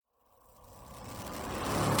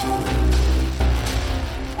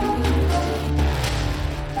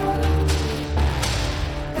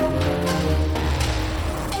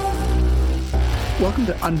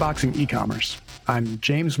to Unboxing E-commerce. I'm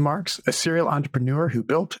James Marks, a serial entrepreneur who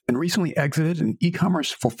built and recently exited an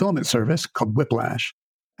e-commerce fulfillment service called Whiplash.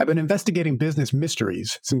 I've been investigating business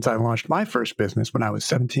mysteries since I launched my first business when I was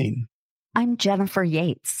 17. I'm Jennifer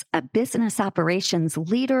Yates, a business operations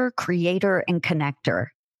leader, creator, and connector.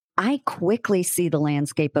 I quickly see the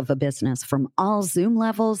landscape of a business from all Zoom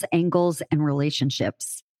levels, angles, and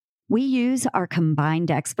relationships. We use our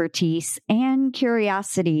combined expertise and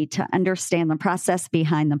curiosity to understand the process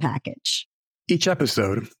behind the package. Each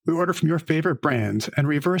episode, we order from your favorite brands and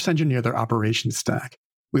reverse engineer their operations stack.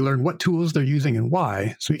 We learn what tools they're using and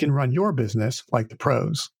why, so you can run your business like the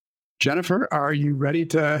pros. Jennifer, are you ready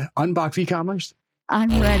to unbox e-commerce?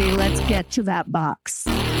 I'm ready. Let's get to that box.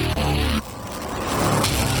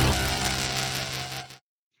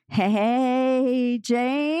 Hey,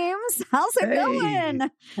 James, how's it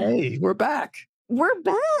going? Hey, we're back. We're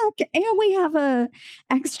back, and we have a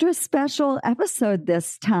extra special episode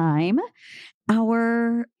this time.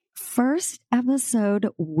 Our first episode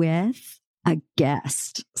with a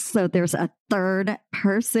guest. So there's a third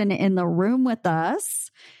person in the room with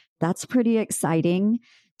us. That's pretty exciting.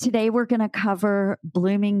 Today, we're going to cover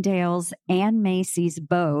Bloomingdale's and Macy's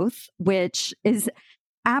both, which is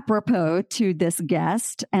apropos to this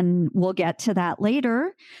guest, and we'll get to that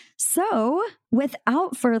later. So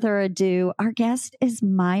without further ado, our guest is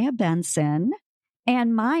Maia Benson.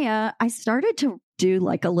 And Maia, I started to do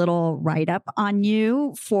like a little write-up on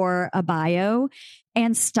you for a bio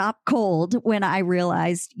and stopped cold when I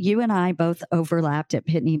realized you and I both overlapped at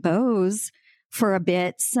Pitney Bowes for a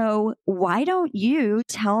bit. So why don't you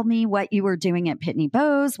tell me what you were doing at Pitney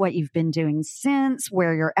Bowes, what you've been doing since,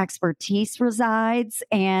 where your expertise resides,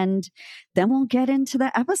 and then we'll get into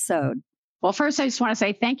the episode. Well, first, I just want to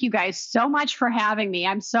say thank you guys so much for having me.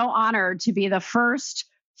 I'm so honored to be the first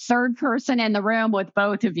third person in the room with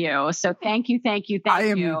both of you. So thank you.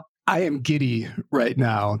 I am giddy right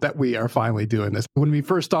now that we are finally doing this. When we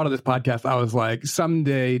first started this podcast, I was like,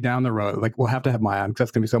 someday down the road, like we'll have to have Maia on because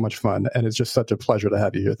that's going to be so much fun. And it's just such a pleasure to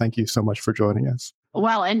have you here. Thank you so much for joining us.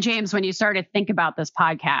 Well, and James, when you started to think about this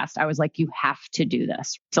podcast, I was like, you have to do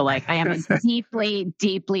this. So like, I am a deeply,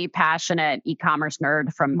 deeply passionate e-commerce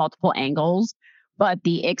nerd from multiple angles, but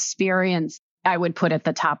the experience I would put at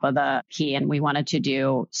the top of the key. And we wanted to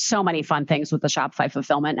do so many fun things with the Shopify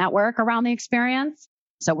Fulfillment Network around the experience.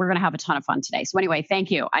 So we're going to have a ton of fun today. So anyway,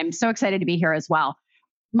 thank you. I'm so excited to be here as well.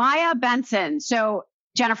 Maia Benson. So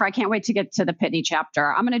Jennifer, I can't wait to get to the Pitney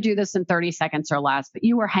chapter. I'm going to do this in 30 seconds or less, but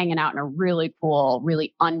you were hanging out in a really cool,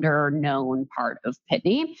 really under-known part of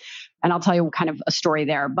Pitney. And I'll tell you kind of a story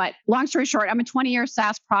there. But long story short, I'm a 20-year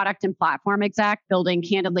SaaS product and platform exec, building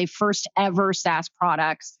candidly first ever SaaS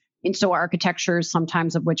products into architectures,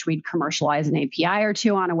 sometimes of which we'd commercialize an API or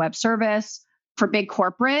two on a web service for big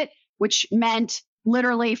corporate, which meant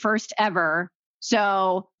literally first ever.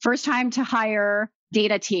 So first time to hire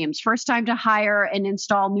data teams, first time to hire and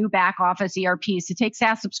install new back office ERPs to take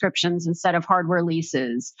SaaS subscriptions instead of hardware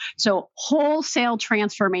leases. So wholesale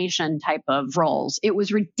transformation type of roles. It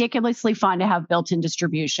was ridiculously fun to have built-in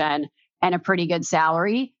distribution and a pretty good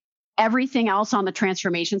salary. Everything else on the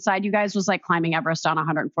transformation side, you guys, was like climbing Everest on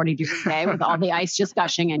 140-degree day with all the ice just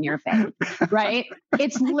gushing in your face, right?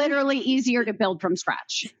 It's literally easier to build from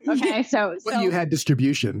scratch. Okay, so you had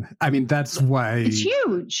distribution. I mean, that's why it's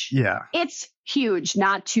huge. Yeah, it's huge,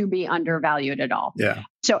 not to be undervalued at all. Yeah.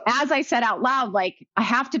 So as I said out loud, like I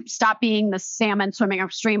have to stop being the salmon swimming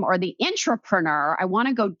upstream or the intrapreneur. I want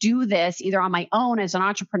to go do this either on my own as an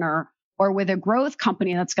entrepreneur or with a growth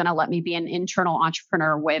company that's going to let me be an internal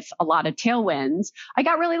entrepreneur with a lot of tailwinds. I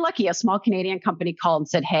got really lucky. A small Canadian company called and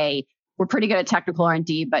said, hey, we're pretty good at technical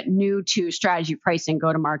R&D, but new to strategy, pricing,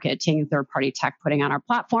 go-to-market, taking third-party tech, putting on our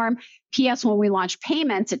platform. P.S. When we launched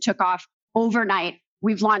payments, it took off overnight.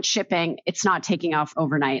 We've launched shipping. It's not taking off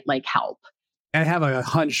overnight, like help. I have a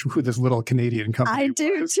hunch who this little Canadian company I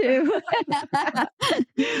do too.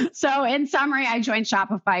 So in summary, I joined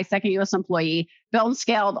Shopify, second U.S. employee, built and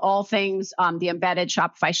scaled all things, the embedded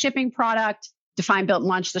Shopify shipping product, defined, built, and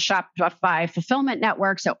launched the Shopify Fulfillment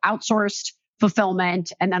Network, so outsourced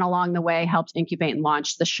fulfillment, and then along the way helped incubate and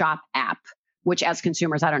launch the Shop app, which as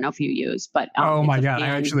consumers, I don't know if you use, but oh my God, I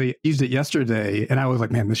actually used it yesterday, and I was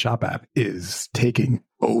like, man, the Shop app is taking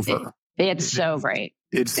over. It's so great.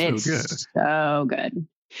 It's so good. So good.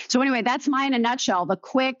 So anyway, that's mine in a nutshell. The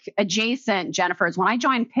quick adjacent, Jennifer, is when I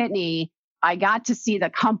joined Pitney, I got to see the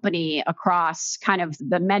company across kind of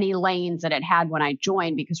the many lanes that it had when I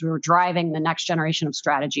joined, because we were driving the next generation of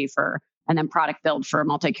strategy and then product build for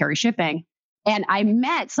multi-carrier shipping. And I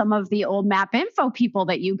met some of the old Map Info people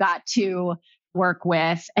that you got to work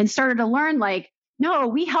with and started to learn, like, no,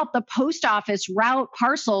 we help the post office route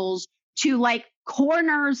parcels to like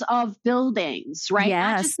corners of buildings, right?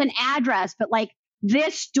 Yes. Not just an address, but like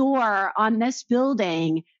this door on this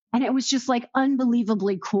building. And it was just like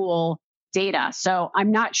unbelievably cool data. So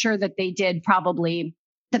I'm not sure that they did probably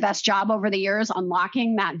the best job over the years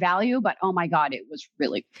unlocking that value, but oh my God, it was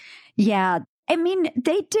really cool. Yeah. I mean,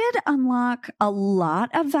 they did unlock a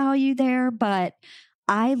lot of value there, but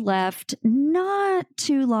I left not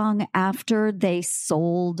too long after they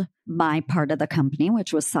sold my part of the company,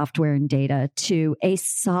 which was software and data, to a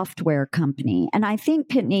software company. And I think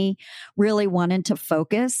Pitney really wanted to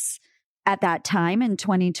focus at that time in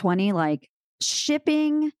 2020, like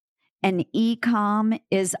shipping and e-com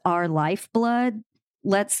is our lifeblood.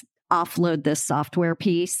 Let's offload this software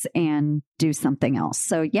piece and do something else.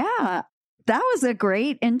 So yeah, that was a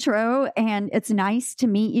great intro, and it's nice to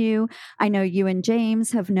meet you. I know you and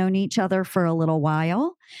James have known each other for a little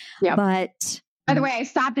while, but by the way, I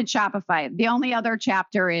stopped at Shopify. The only other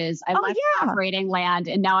chapter is I left operating land,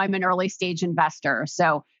 and now I'm an early stage investor.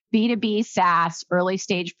 So B2B SaaS, early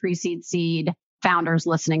stage pre-seed seed founders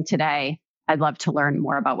listening today, I'd love to learn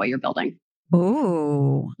more about what you're building.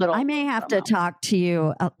 Oh, I may have to talk to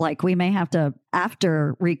you. Like we may have to,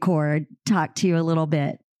 after record, talk to you a little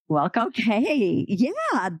bit. Welcome. Okay.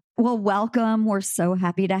 Yeah. Well, welcome. We're so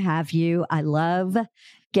happy to have you. I love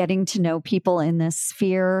getting to know people in this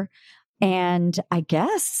sphere. And I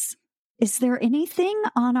guess, is there anything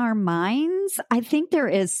on our minds? I think there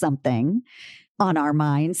is something on our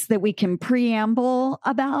minds that we can preamble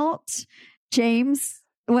about. James,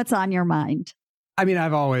 what's on your mind? I mean,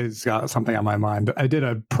 I've always got something on my mind. I did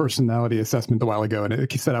a personality assessment a while ago, and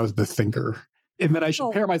it said I was the thinker. And that I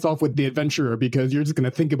should pair myself with the adventurer because you're just going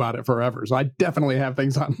to think about it forever. So I definitely have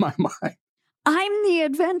things on my mind. I'm the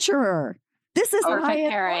adventurer. This is my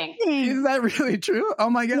pairing. Is that really true? Oh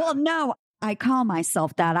my God. Well, no, I call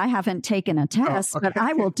myself that. I haven't taken a test, but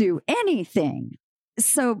I will do anything.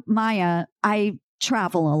 So Maia, I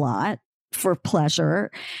travel a lot for pleasure.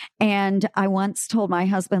 And I once told my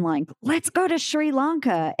husband, like, let's go to Sri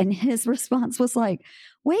Lanka. And his response was like,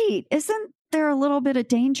 wait, isn't there a little bit of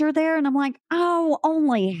danger there? And I'm like, oh,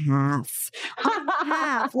 only half.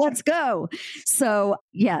 Half. Let's go. So,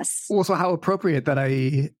 yes. Well, so how appropriate that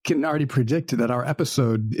I can already predict that our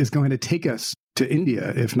episode is going to take us to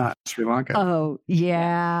India, if not Sri Lanka. Oh,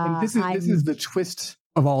 yeah. And this is the twist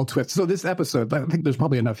of all twists. So this episode, I think there's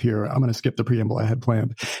probably enough here. I'm going to skip the preamble I had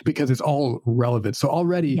planned because it's all relevant. So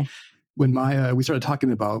already when we started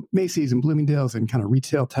talking about Macy's and Bloomingdale's and kind of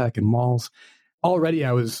retail tech and malls, already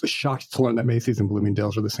I was shocked to learn that Macy's and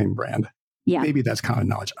Bloomingdale's are the same brand. Yeah. Maybe that's common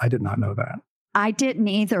knowledge. I did not know that. I didn't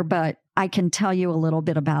either, but I can tell you a little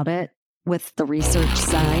bit about it with the research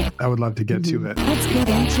side. I would love to get to it. Let's get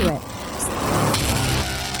into it.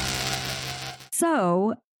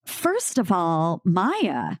 So, first of all,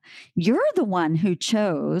 Maia, you're the one who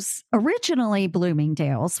chose originally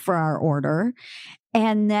Bloomingdale's for our order.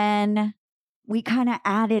 And then we kind of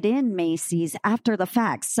added in Macy's after the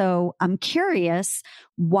fact. So I'm curious,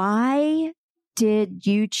 why did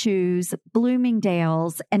you choose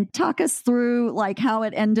Bloomingdale's? And talk us through like how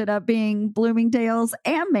it ended up being Bloomingdale's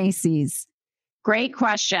and Macy's. Great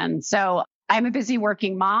question. So I'm a busy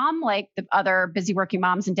working mom, like the other busy working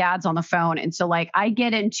moms and dads on the phone. And so like I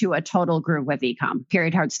get into a total groove with e-com,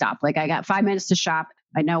 period, hard stop. Like I got 5 minutes to shop.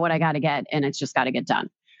 I know what I got to get and it's just got to get done.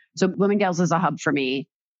 So Bloomingdale's is a hub for me.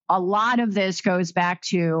 A lot of this goes back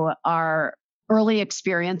to our early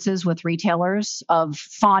experiences with retailers of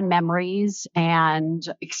fond memories and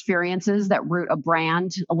experiences that root a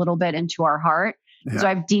brand a little bit into our heart. Yeah. So I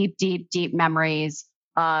have deep, deep, deep memories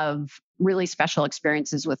of really special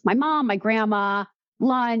experiences with my mom, my grandma,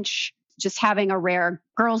 lunch, just having a rare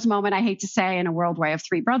girls moment, I hate to say, in a world where I have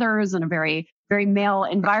 3 brothers and a very, very male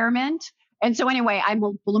environment. And so anyway, I'm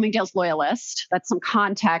a Bloomingdale's loyalist. That's some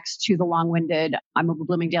context to the long-winded, I'm a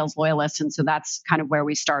Bloomingdale's loyalist. And so that's kind of where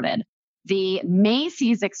we started. The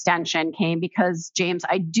Macy's extension came because, James,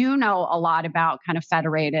 I do know a lot about kind of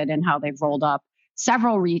Federated and how they've rolled up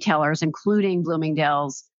several retailers, including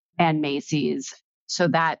Bloomingdale's and Macy's. So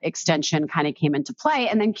that extension kind of came into play.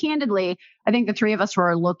 And then candidly, I think the 3 of us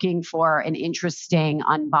were looking for an interesting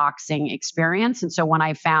unboxing experience. And so when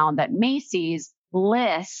I found that Macy's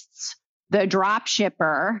lists the drop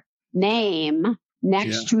shipper name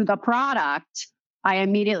next to the product, I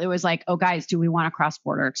immediately was like, oh, guys, do we want a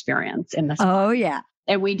cross-border experience in this? Oh, yeah.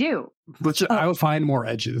 And we do. I will find more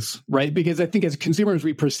edges, right? Because I think as consumers,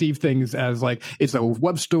 we perceive things as like it's a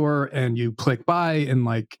web store and you click buy and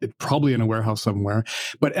like it's probably in a warehouse somewhere.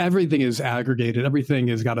 But everything is aggregated. Everything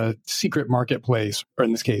has got a secret marketplace, or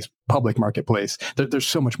in this case, public marketplace. There's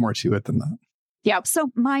so much more to it than that. Yep.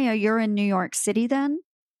 So, Maia, you're in New York City then?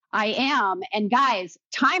 I am. And guys,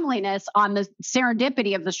 timeliness on the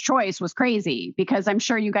serendipity of this choice was crazy because I'm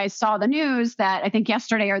sure you guys saw the news that I think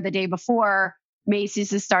yesterday or the day before,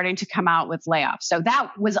 Macy's is starting to come out with layoffs. So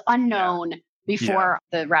that was unknown before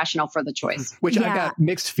the rationale for the choice. Which I got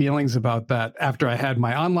mixed feelings about that after I had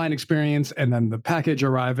my online experience and then the package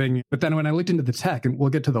arriving. But then when I looked into the tech, and we'll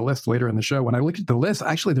get to the list later in the show, when I looked at the list,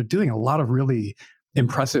 actually, they're doing a lot of really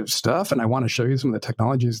impressive stuff. And I want to show you some of the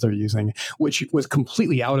technologies they're using, which was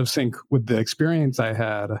completely out of sync with the experience I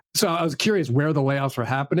had. So I was curious where the layoffs were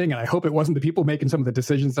happening. And I hope it wasn't the people making some of the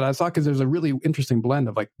decisions that I saw, because there's a really interesting blend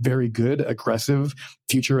of like very good, aggressive,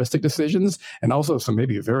 futuristic decisions, and also some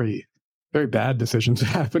maybe very, very bad decisions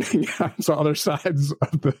happening on some other sides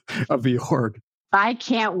of the org. I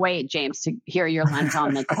can't wait, James, to hear your lens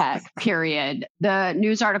on the tech, period. The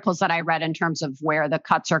news articles that I read in terms of where the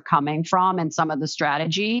cuts are coming from and some of the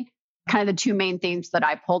strategy, kind of the two main themes that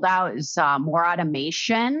I pulled out is more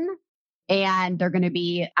automation, and they're going to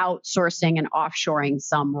be outsourcing and offshoring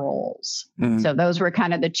some roles. So those were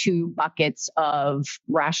kind of the two buckets of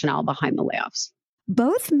rationale behind the layoffs.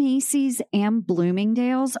 Both Macy's and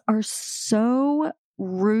Bloomingdale's are so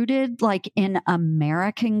rooted like in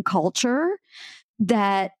American culture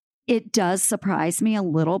that it does surprise me a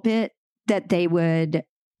little bit that they would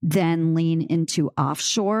then lean into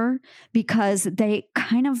offshore, because they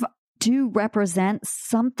kind of do represent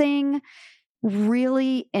something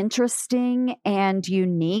really interesting and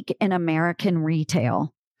unique in American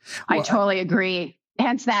retail. I totally agree.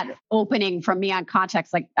 Hence that opening from me on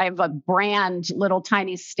context. Like I have a brand little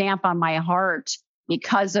tiny stamp on my heart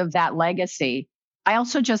because of that legacy. I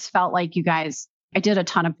also just felt like you guys, I did a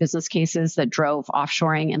ton of business cases that drove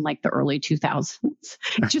offshoring in like the early 2000s.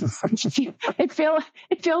 It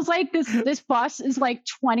feels like this bus is like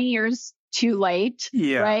 20 years too late,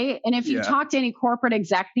 right? And if you talk to any corporate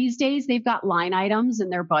exec these days, they've got line items in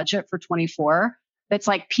their budget for 24 that's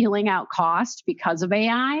like peeling out cost because of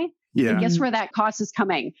AI. And guess where that cost is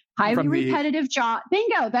coming? Highly repetitive job,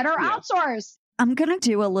 bingo, that are outsourced. I'm going to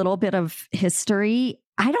do a little bit of history.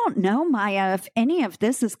 I don't know, Maia, if any of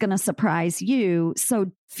this is going to surprise you.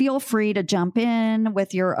 So feel free to jump in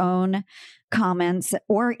with your own comments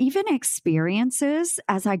or even experiences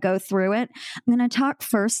as I go through it. I'm going to talk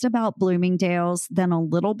first about Bloomingdale's, then a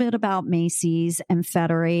little bit about Macy's and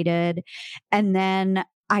Federated. And then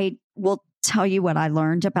I will tell you what I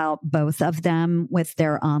learned about both of them with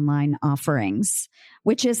their online offerings,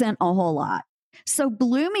 which isn't a whole lot. So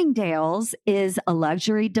Bloomingdale's is a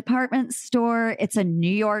luxury department store. It's a New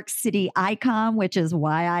York City icon, which is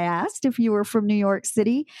why I asked if you were from New York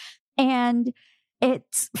City. And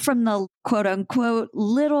it's from the quote unquote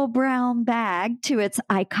little brown bag to its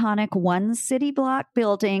iconic one city block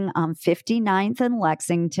building on 59th and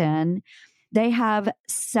Lexington. They have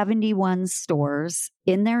 71 stores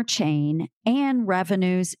in their chain and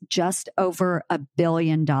revenues just over $1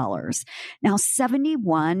 billion. Now,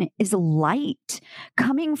 71 is light,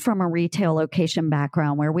 coming from a retail location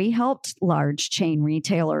background where we helped large chain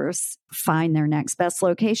retailers find their next best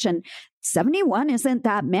location. 71 isn't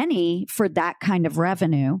that many for that kind of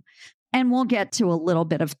revenue. And we'll get to a little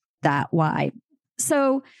bit of that why.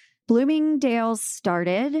 So Bloomingdale's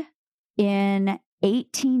started in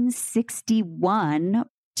 1861,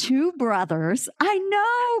 two brothers. I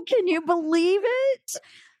know. Can you believe it?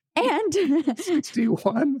 And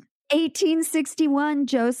 1861,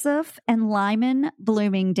 Joseph and Lyman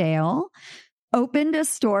Bloomingdale opened a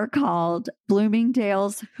store called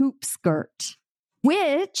Bloomingdale's Hoop Skirt,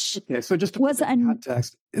 which so just to was put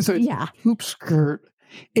context. So it's Hoop Skirt.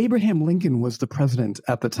 Abraham Lincoln was the president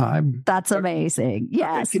at the time. That's amazing.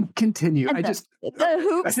 Yes. Continue. And the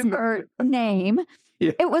Hoop Skirt name,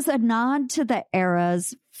 it was a nod to the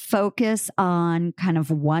era's focus on kind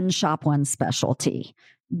of one shop, one specialty.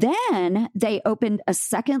 Then they opened a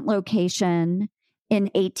second location in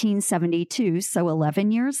 1872, so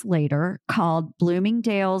 11 years later, called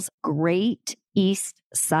Bloomingdale's Great East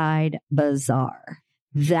Side Bazaar.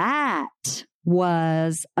 That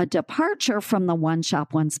was a departure from the one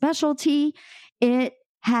shop, one specialty. It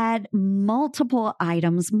had multiple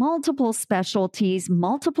items, multiple specialties,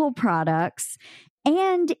 multiple products,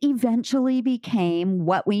 and eventually became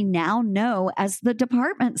what we now know as the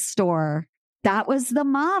department store. That was the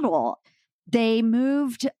model. They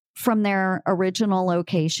moved from their original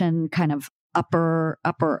location, kind of upper,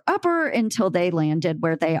 until they landed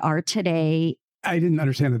where they are today. I didn't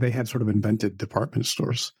understand that they had sort of invented department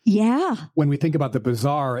stores. Yeah. When we think about the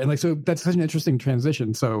bazaar, and so that's such an interesting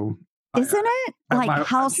transition. So isn't it? Like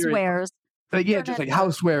housewares Yeah, just like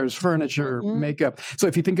housewares, furniture, makeup. So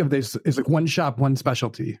if you think of this as like one shop, one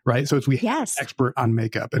specialty, right? So it's we have an expert on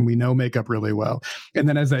makeup and we know makeup really well. And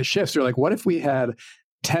then as that shifts, you're like, what if we had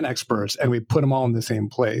 10 experts and we put them all in the same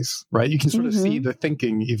place, right? You can sort of see the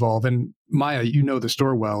thinking evolve. And Maia, you know the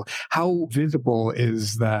store well. How visible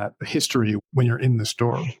is that history when you're in the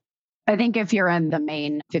store? I think if you're in the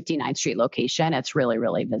main 59th Street location, it's really,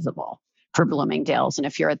 really visible for Bloomingdale's. And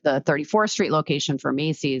if you're at the 34th Street location for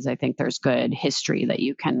Macy's, I think there's good history that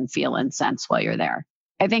you can feel and sense while you're there.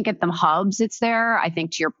 I think at the hubs, it's there. I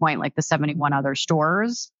think to your point, like the 71 other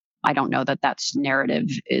stores, I don't know that narrative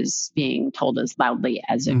is being told as loudly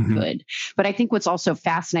as it could. But I think what's also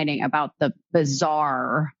fascinating about the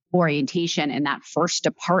bizarre orientation and that first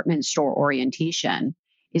department store orientation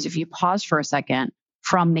is if you pause for a second,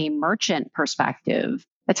 from the merchant perspective,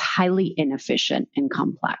 that's highly inefficient and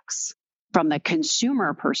complex. From the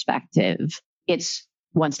consumer perspective, it's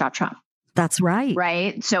one-stop shop. That's right.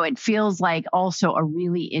 Right. So it feels like also a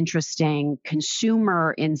really interesting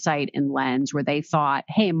consumer insight and lens where they thought,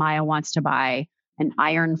 hey, Maia wants to buy an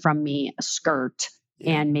iron from me, a skirt,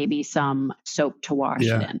 and maybe some soap to wash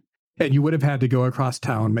it in. And you would have had to go across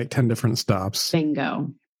town, make 10 different stops. Bingo.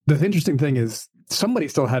 The interesting thing is somebody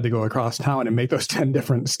still had to go across town and make those 10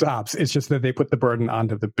 different stops. It's just that they put the burden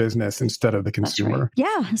onto the business instead of the consumer. Right.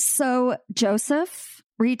 Yeah. So Joseph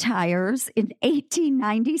retires in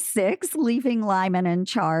 1896, leaving Lyman in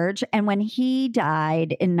charge. And when he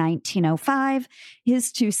died in 1905,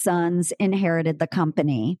 his two sons inherited the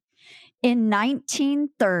company. In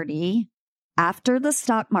 1930, after the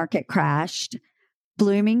stock market crashed,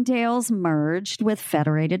 Bloomingdale's merged with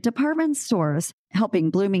Federated Department Stores,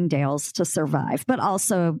 helping Bloomingdale's to survive, but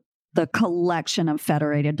also the collection of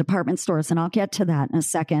Federated Department Stores. And I'll get to that in a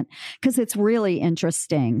second because it's really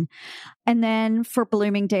interesting. And then for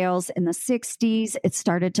Bloomingdale's in the 60s, it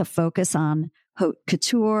started to focus on haute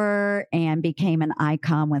couture and became an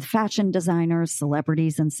icon with fashion designers,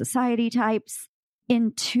 celebrities, and society types.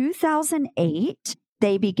 In 2008,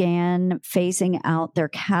 they began phasing out their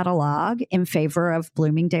catalog in favor of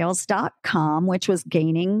Bloomingdales.com, which was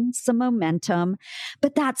gaining some momentum.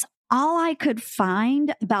 But that's all I could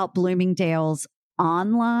find about Bloomingdale's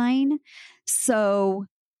online. So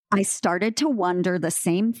I started to wonder the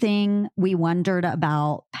same thing we wondered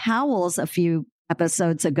about Powell's a few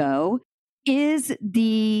episodes ago. Is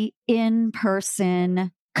the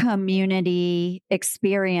in-person community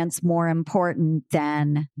experience more important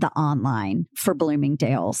than the online for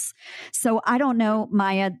Bloomingdale's? So I don't know,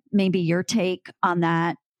 Maia, maybe your take on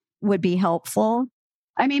that would be helpful.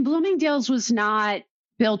 I mean, Bloomingdale's was not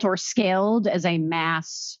built or scaled as a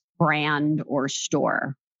mass brand or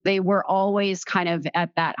store. They were always kind of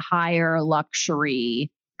at that higher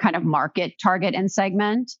luxury kind of market target and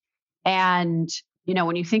segment. And, you know,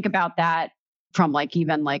 when you think about that from like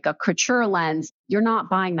even like a couture lens, you're not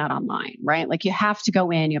buying that online, right? Like you have to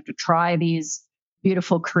go in, you have to try these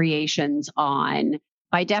beautiful creations on.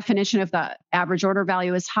 By definition, if the average order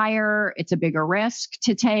value is higher, it's a bigger risk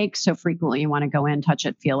to take. So frequently you want to go in, touch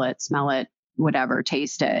it, feel it, smell it, whatever,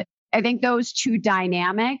 taste it. I think those two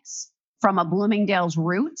dynamics from a Bloomingdale's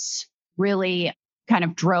roots really kind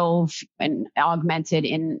of drove and augmented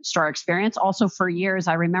in-store experience. Also for years,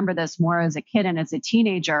 I remember this more as a kid and as a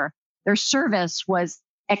teenager, their service was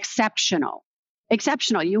exceptional.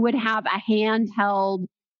 Exceptional. You would have a handheld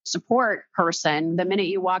support person the minute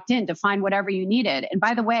you walked in to find whatever you needed. And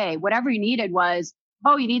by the way, whatever you needed was,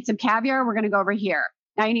 oh, you need some caviar? We're going to go over here.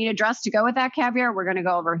 Now you need a dress to go with that caviar? We're going to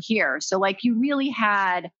go over here. So like you really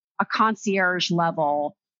had a concierge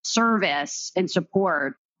level service and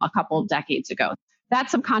support a couple of decades ago.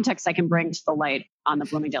 That's some context I can bring to the light on the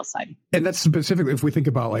Bloomingdale side. And that's specifically if we think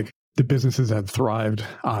about like the businesses that have thrived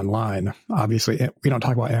online. Obviously, we don't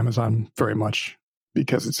talk about Amazon very much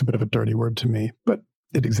because it's a bit of a dirty word to me, but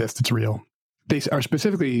it exists. It's real. They are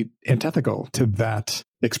specifically antithetical to that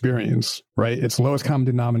experience, right? It's lowest common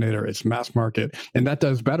denominator. It's mass market. And that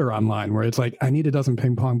does better online where it's like, I need a dozen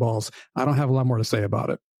ping pong balls. I don't have a lot more to say about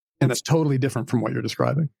it. And that's totally different from what you're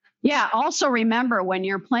describing. Yeah. Also remember when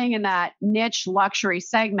you're playing in that niche luxury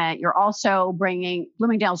segment, you're also bringing,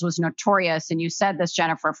 Bloomingdale's was notorious. And you said this,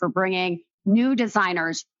 Jennifer, for bringing new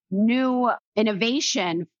designers, new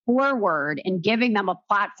innovation forward and giving them a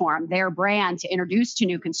platform, their brand to introduce to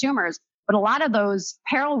new consumers. But a lot of those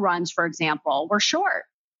apparel runs, for example, were short.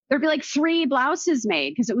 There'd be like 3 blouses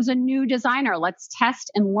made because it was a new designer. Let's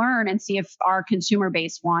test and learn and see if our consumer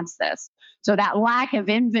base wants this. So that lack of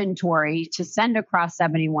inventory to send across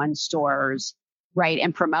 71 stores, right,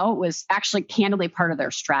 and promote was actually candidly part of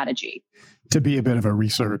their strategy. To be a bit of a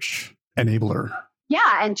research enabler.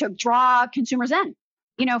 Yeah, and to draw consumers in.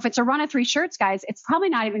 if it's a run of 3 shirts, guys, it's probably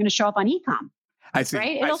not even going to show up on e-com. I see.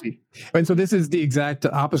 Right? I see. And so this is the exact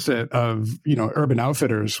opposite of, Urban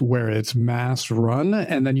Outfitters, where it's mass run.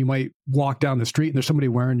 And then you might walk down the street and there's somebody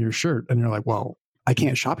wearing your shirt and you're like, well, I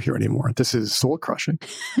can't shop here anymore. This is soul crushing.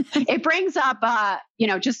 It brings up,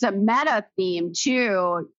 just a meta theme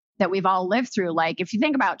too, that we've all lived through. Like if you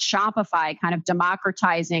think about Shopify kind of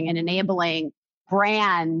democratizing and enabling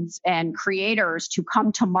brands and creators to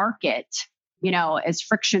come to market, as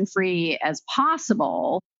friction-free as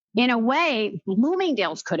possible. In a way,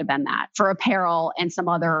 Bloomingdale's could have been that for apparel and some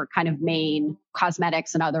other kind of main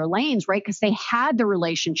cosmetics and other lanes, right? Because they had the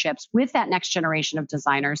relationships with that next generation of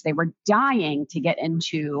designers. They were dying to get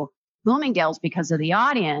into Bloomingdale's because of the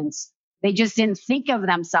audience. They just didn't think of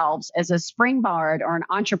themselves as a springboard or an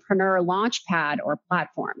entrepreneur launch pad or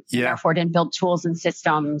platform. Yeah. And therefore didn't build tools and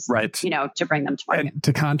systems, right, to bring them to market. And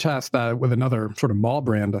to contrast that with another sort of mall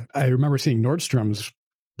brand, I remember seeing Nordstrom's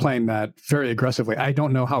playing that very aggressively. I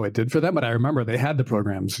don't know how it did for them, but I remember they had the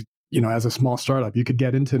programs, as a small startup, you could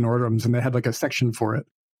get into Nordstrom's and they had like a section for it.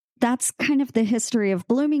 That's kind of the history of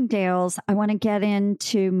Bloomingdale's. I want to get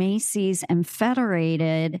into Macy's and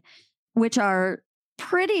Federated, which are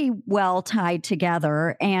pretty well tied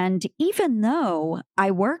together. And even though I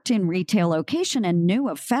worked in retail location and knew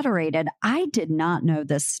of Federated, I did not know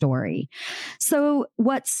this story. So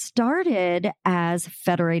what started as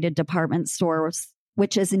Federated Department Stores,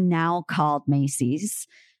 which is now called Macy's,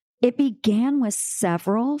 it began with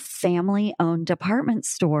several family-owned department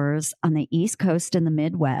stores on the East Coast and the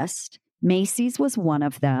Midwest. Macy's was one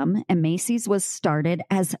of them, and Macy's was started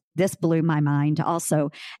as, this blew my mind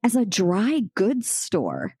also, as a dry goods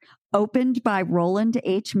store opened by Roland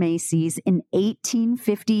H. Macy's in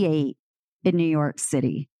 1858 in New York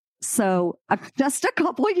City. So just a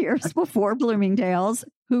couple of years before Bloomingdale's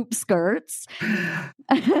hoop skirts.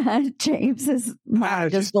 James's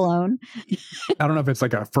mind is blown. I don't know if it's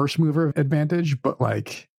like a first mover advantage, but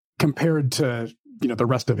like compared to, the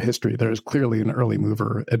rest of history, there's clearly an early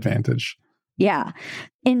mover advantage. Yeah.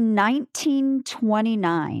 In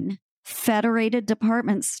 1929, Federated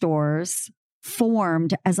Department Stores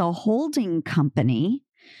formed as a holding company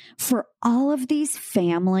for all of these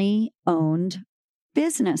family-owned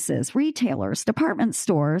businesses, retailers, department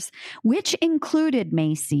stores, which included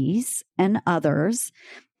Macy's and others.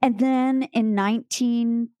 And then in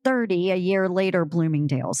 1930, a year later,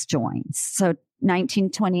 Bloomingdale's joins. So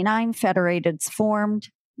 1929, Federated's formed.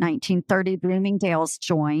 1930, Bloomingdale's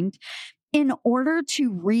joined in order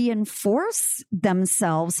to reinforce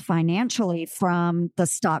themselves financially from the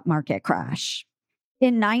stock market crash.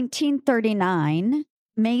 In 1939,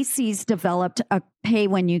 Macy's developed a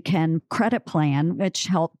pay-when-you-can credit plan, which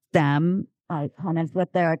helped them kind of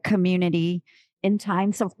with their community in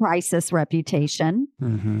times of crisis reputation.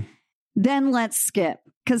 Mm-hmm. Then let's skip,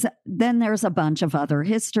 because then there's a bunch of other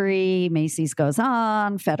history. Macy's goes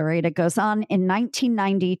on, Federated goes on. In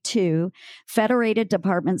 1992, Federated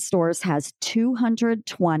Department Stores has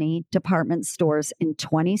 220 department stores in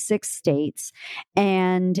 26 states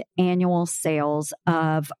and annual sales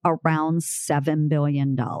of around $7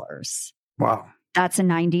 billion. Wow. That's in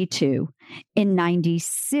 92. In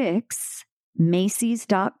 96,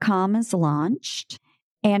 Macy's.com is launched.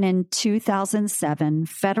 And in 2007,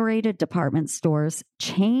 Federated Department Stores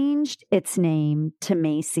changed its name to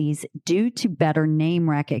Macy's due to better name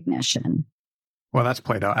recognition. Well, that's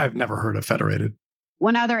played out. I've never heard of Federated.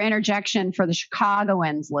 One other interjection for the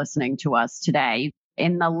Chicagoans listening to us today.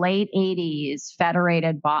 In the late 80s,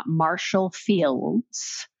 Federated bought Marshall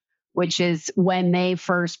Fields, which is when they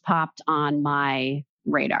first popped on my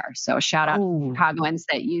radar. So shout out to Chicagoans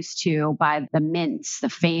that used to buy the mints, the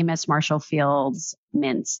famous Marshall Fields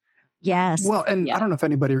mints. Yes. Well, and I don't know if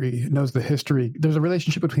anybody knows the history. There's a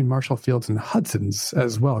relationship between Marshall Fields and Hudson's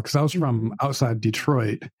as well, because I was from outside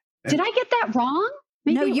Detroit. Did I get that wrong?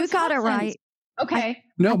 Maybe no, you got Hudson's. It right. Okay.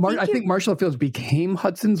 I think Marshall Fields became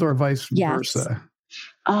Hudson's or vice versa.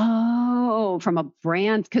 Oh, from a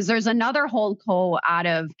brand. Because there's another holdco out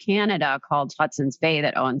of Canada called Hudson's Bay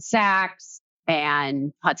that owns Saks.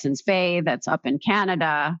 And Hudson's Bay, that's up in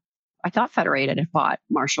Canada. I thought Federated had bought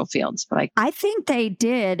Marshall Fields, but I think they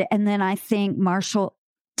did. And then I think Marshall,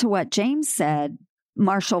 to what James said,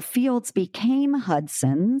 Marshall Fields became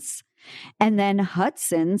Hudson's, and then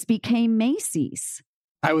Hudson's became Macy's.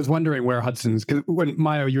 I was wondering where Hudson's, because when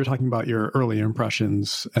Maia, you were talking about your early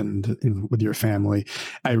impressions and with your family,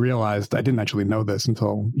 I realized I didn't actually know this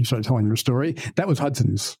until you started telling your story. That was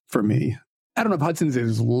Hudson's for me. I don't know if Hudson's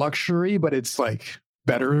is luxury, but it's like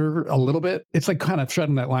better a little bit. It's like kind of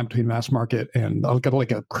treading that line between mass market and I'll get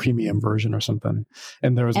like a premium version or something.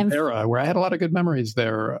 And there was an era where I had a lot of good memories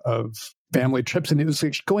there of family trips, and it was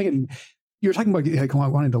like going and you were talking about like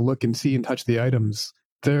wanting to look and see and touch the items.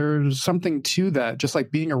 There's something to that, just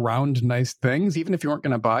like being around nice things, even if you weren't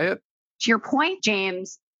going to buy it. To your point,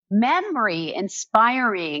 James, memory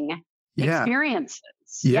inspiring experiences.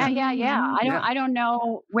 Yeah. I don't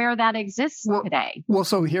know where that exists today. Well,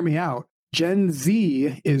 so hear me out. Gen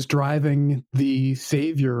Z is driving the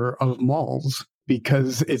savior of malls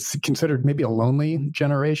because it's considered maybe a lonely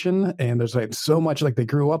generation. And there's like so much, like they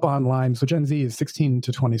grew up online. So Gen Z is 16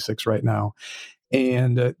 to 26 right now.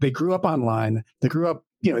 And they grew up online. They grew up,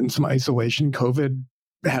 in some isolation. COVID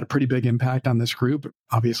had a pretty big impact on this group.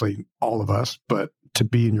 Obviously, all of us, but to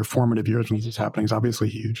be in your formative years when this is happening is obviously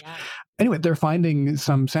huge. Yeah. Anyway, they're finding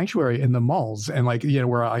some sanctuary in the malls and like,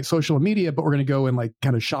 we're social media, but we're going to go and like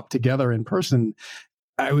kind of shop together in person.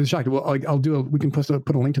 I was shocked. Well, like we can put a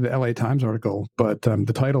link to the LA Times article, but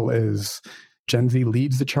the title is Gen Z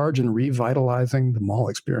leads the charge in revitalizing the mall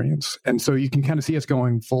experience. And so you can kind of see us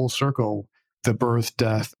going full circle, the birth,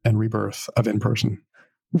 death, and rebirth of in-person.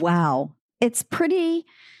 Wow. It's pretty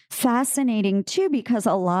fascinating too, because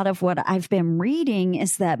a lot of what I've been reading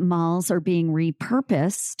is that malls are being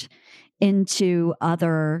repurposed into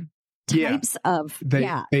other types of.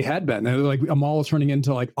 They had been. Like a mall is turning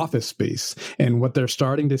into like office space. And what they're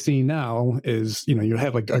starting to see now is, you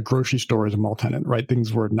have like a grocery store as a mall tenant, right?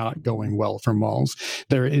 Things were not going well for malls.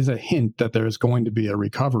 There is a hint that there's going to be a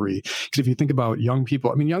recovery. Because if you think about young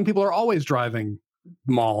people, young people are always driving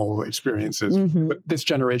mall experiences, but this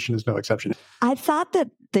generation is no exception. I thought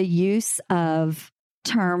that the use of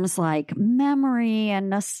terms like memory and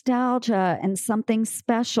nostalgia and something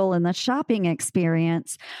special in the shopping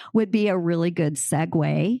experience would be a really good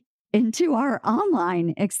segue into our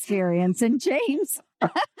online experience. And James,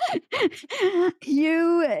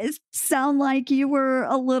 you sound like you were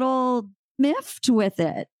a little miffed with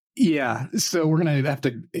it. Yeah. So we're going to have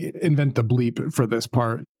to invent the bleep for this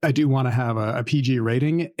part. I do want to have a PG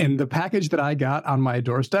rating. And the package that I got on my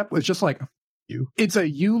doorstep was just like, it's a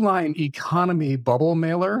Uline economy bubble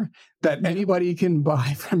mailer that anybody can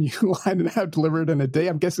buy from Uline and have delivered in a day.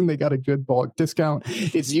 I'm guessing they got a good bulk discount.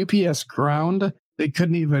 It's UPS ground. They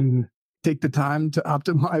couldn't even take the time to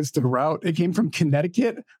optimize the route. It came from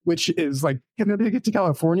Connecticut, which is like Connecticut to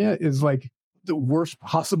California is like the worst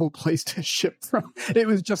possible place to ship from. It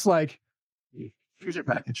was just like, here's your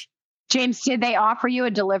package. James, did they offer you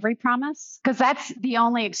a delivery promise? Because that's the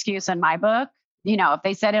only excuse in my book. If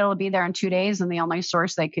they said it'll be there in 2 days and the only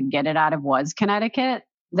source they could get it out of was Connecticut,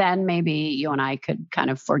 then maybe you and I could kind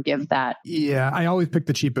of forgive that. Yeah, I always pick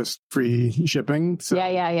the cheapest free shipping. So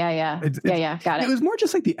Got it. It was more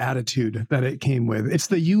just like the attitude that it came with. It's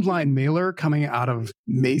the Uline mailer coming out of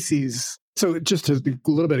Macy's. So just a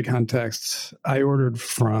little bit of context, I ordered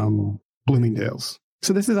from Bloomingdale's.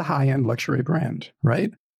 So this is a high-end luxury brand,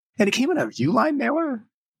 right? And it came in a Uline mailer?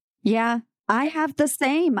 Yeah, I have the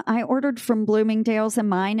same. I ordered from Bloomingdale's and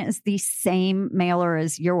mine is the same mailer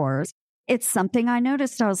as yours. It's something I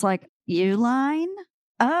noticed. I was like, Uline?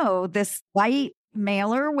 Oh, this white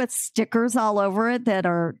mailer with stickers all over it that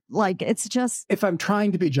are like, it's just. If I'm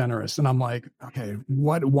trying to be generous and I'm like, okay,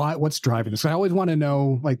 what's driving this? I always want to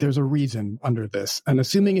know, like, there's a reason under this. And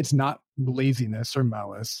assuming it's not laziness or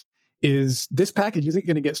malice, is this package isn't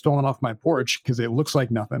going to get stolen off my porch because it looks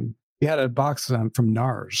like nothing. We had a box from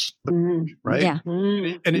NARS, right? Yeah.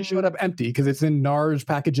 And it showed up empty because it's in NARS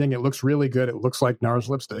packaging. It looks really good. It looks like NARS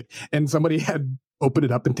lipstick. And somebody had opened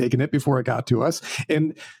it up and taken it before it got to us.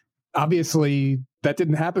 And obviously that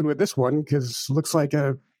didn't happen with this one because it looks like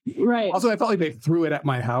a... Right. Also, I felt like they threw it at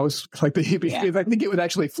my house. Like I think it would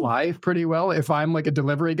actually fly pretty well if I'm like a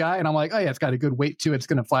delivery guy and I'm like, oh yeah, it's got a good weight to it. It's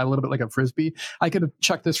going to fly a little bit like a Frisbee. I could have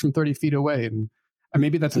chucked this from 30 feet away and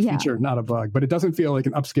maybe that's a feature, not a bug, but it doesn't feel like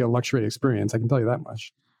an upscale luxury experience. I can tell you that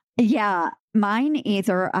much. Yeah, mine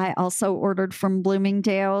either. I also ordered from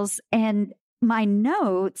Bloomingdale's and my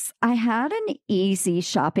notes, I had an easy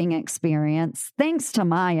shopping experience thanks to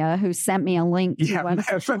Maia, who sent me a link.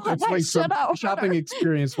 The shopping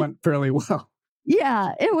experience went fairly well.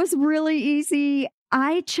 Yeah, it was really easy.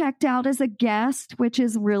 I checked out as a guest, which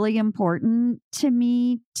is really important to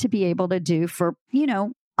me to be able to do for,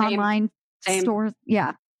 online stores.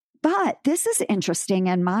 Yeah. But this is interesting.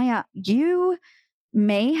 And Maia, you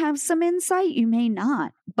may have some insight, you may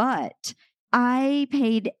not, but I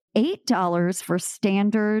paid $8 for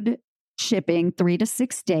standard shipping 3 to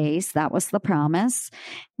 6 days. That was the promise.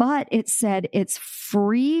 But it said it's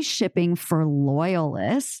free shipping for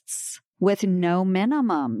loyalists, with no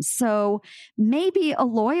minimum. So maybe a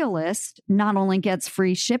loyalist not only gets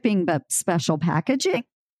free shipping, but special packaging.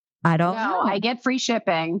 I don't know. I get free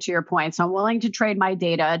shipping, to your point. So I'm willing to trade my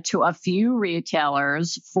data to a few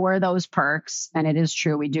retailers for those perks. And it is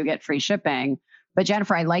true, we do get free shipping. But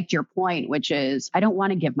Jennifer, I liked your point, which is I don't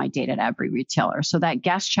want to give my data to every retailer. So that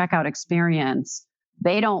guest checkout experience,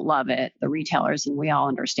 they don't love it, the retailers, and we all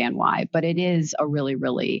understand why. But it is a really,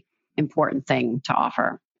 really important thing to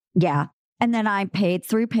offer. Yeah. And then I paid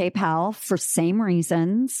through PayPal for same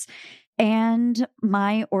reasons. And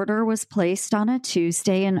my order was placed on a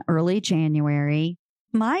Tuesday in early January.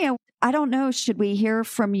 Maia, I don't know. Should we hear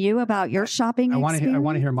from you about your shopping experience? I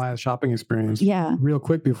want to hear Maia's shopping experience. Yeah. Real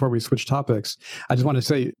quick before we switch topics, I just want to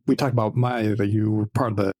say, we talked about Maia, that you were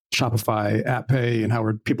part of the Shopify app pay and how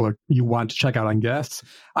you want to check out on guests.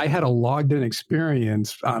 I had a logged in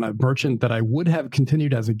experience on a merchant that I would have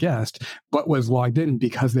continued as a guest, but was logged in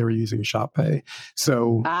because they were using Shop Pay.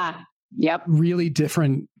 So Yep. really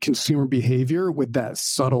different consumer behavior with that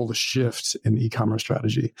subtle shift in e-commerce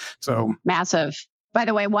strategy. So massive. By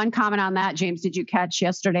the way, one comment on that, James, did you catch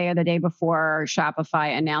yesterday or the day before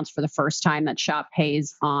Shopify announced for the first time that Shop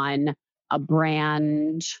pays on a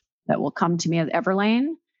brand that will come to me as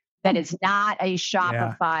Everlane? That is not a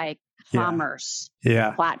Shopify commerce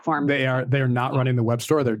platform. They're not running the web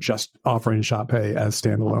store. They're just offering Shop Pay as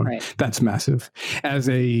standalone. Right. That's massive. I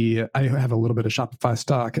have a little bit of Shopify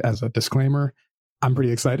stock as a disclaimer. I'm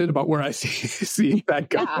pretty excited about where I see that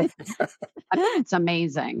go. Yeah. It's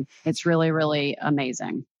amazing. It's really, really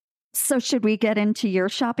amazing. So should we get into your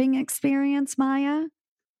shopping experience, Maia?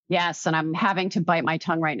 Yes. And I'm having to bite my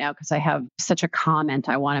tongue right now because I have such a comment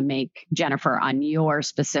I want to make, Jennifer, on your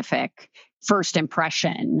specific first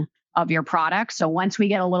impression of your product. So once we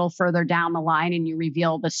get a little further down the line and you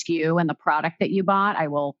reveal the SKU and the product that you bought, I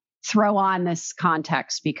will throw on this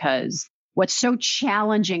context, because what's so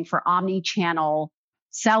challenging for omni-channel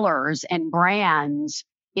sellers and brands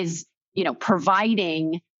is,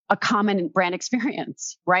 providing a common brand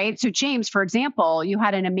experience, right? So James, for example, you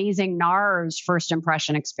had an amazing NARS first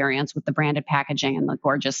impression experience with the branded packaging and the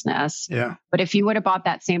gorgeousness. Yeah. But if you would have bought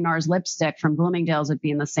that same NARS lipstick from Bloomingdale's, it'd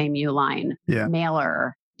be in the same U-line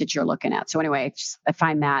mailer that you're looking at. So anyway, I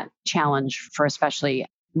find that challenge for especially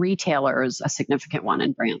retailers a significant one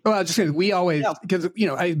in brand. Well, I just say we always, because,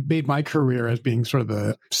 I made my career as being sort of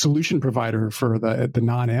the solution provider for the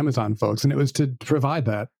non-Amazon folks. And it was to provide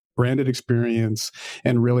that branded experience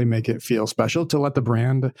and really make it feel special, to let the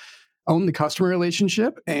brand own the customer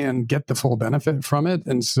relationship and get the full benefit from it.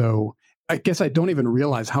 And so I guess I don't even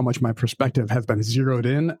realize how much my perspective has been zeroed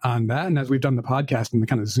in on that. And as we've done the podcast and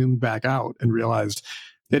kind of zoomed back out and realized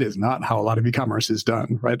it is not how a lot of e-commerce is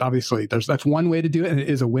done, right? Obviously, that's one way to do it, and it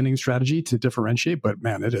is a winning strategy to differentiate. But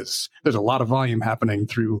man, there's a lot of volume happening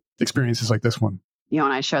through experiences like this one. You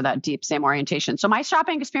and I share that deep same orientation. So my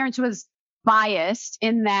shopping experience was biased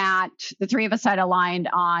in that the three of us had aligned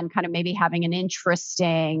on kind of maybe having an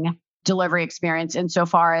interesting delivery experience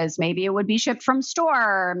insofar as maybe it would be shipped from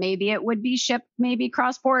store, maybe it would be shipped maybe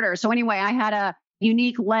cross-border. So anyway, I had a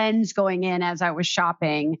unique lens going in as I was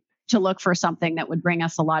shopping to look for something that would bring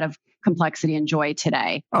us a lot of complexity and joy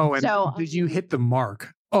today. Oh, and so, did you hit the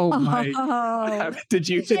mark? Oh my, did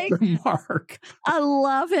you hit the mark? I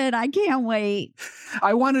love it. I can't wait.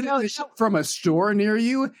 I wanted it to ship from a store near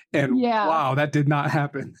you. And wow, that did not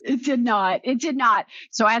happen. It did not.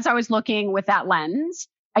 So as I was looking with that lens,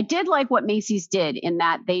 I did like what Macy's did in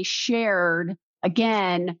that they shared,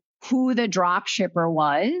 again, who the drop shipper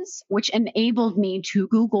was, which enabled me to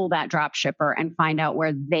Google that drop shipper and find out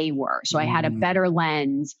where they were. So I had a better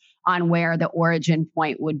lens on where the origin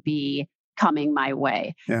point would be coming my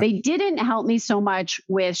way. Yeah. They didn't help me so much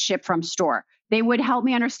with ship from store. They would help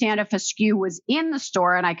me understand if a SKU was in the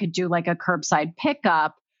store and I could do like a curbside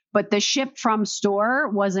pickup, but the ship from store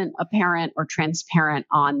wasn't apparent or transparent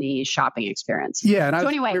on the shopping experience. Yeah.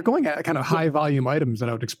 And you're going at kind of high volume items that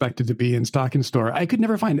I would expect it to be in stock in store. I could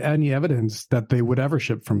never find any evidence that they would ever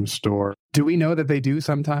ship from store. Do we know that they do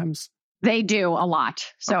sometimes? They do a lot.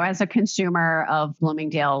 So as a consumer of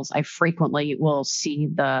Bloomingdale's, I frequently will see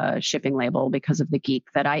the shipping label because of the geek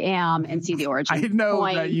that I am and see the origin point. I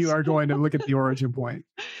know that you are going to look at the origin point.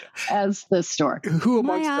 As the store. Who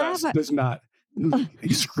amongst us does not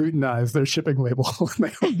scrutinize their shipping label?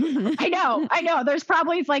 I know. There's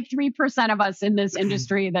probably like 3% of us in this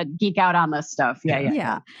industry that geek out on this stuff.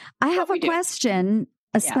 Yeah. I have a question.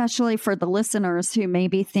 Especially for the listeners who may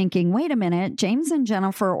be thinking, wait a minute, James and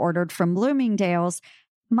Jennifer ordered from Bloomingdale's.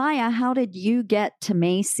 Maia, how did you get to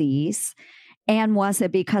Macy's? And was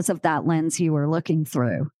it because of that lens you were looking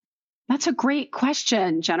through? That's a great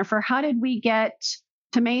question, Jennifer. How did we get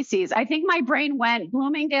to Macy's. I think my brain went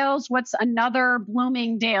Bloomingdale's. What's another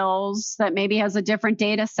Bloomingdale's that maybe has a different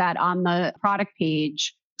data set on the product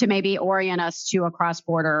page to maybe orient us to a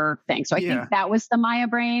cross-border thing. So I think that was the Maia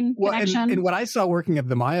brain connection. And what I saw working at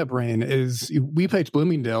the Maia brain is we picked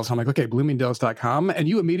Bloomingdale's. I'm like, okay, Bloomingdale's.com. And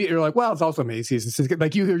you immediately are like, well, it's also Macy's. It's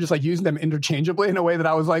like you were just like using them interchangeably in a way that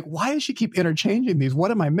I was like, why does she keep interchanging these? What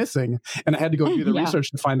am I missing? And I had to go do the research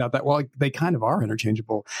to find out that, well, they kind of are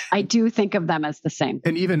interchangeable. I do think of them as the same.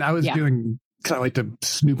 And even I was doing, because I like to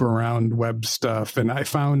snoop around web stuff. And I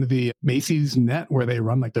found the Macy's net where they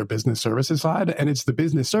run like their business services side. And it's the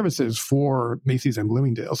business services for Macy's and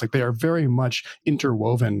Bloomingdale's. Like they are very much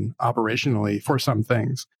interwoven operationally for some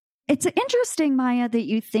things. It's interesting, Maia, that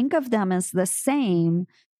you think of them as the same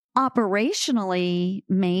operationally,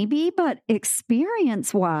 maybe, but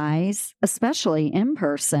experience-wise, especially in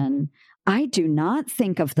person, I do not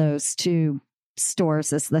think of those two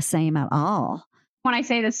stores as the same at all. When I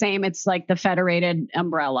say the same, it's like the federated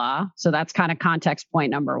umbrella. So that's kind of context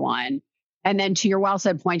point number one. And then to your well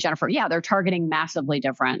said point, Jennifer, they're targeting massively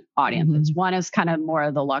different audiences. Mm-hmm. One is kind of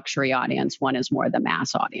more the luxury audience. One is more the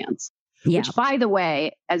mass audience. Yeah. Which, by the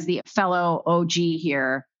way, as the fellow OG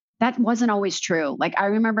here, that wasn't always true. Like I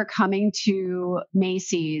remember coming to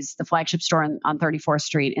Macy's, the flagship store on 34th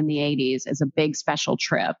Street in the 80s as a big special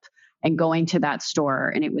trip. And going to that store,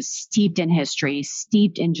 and it was steeped in history,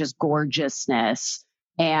 steeped in just gorgeousness.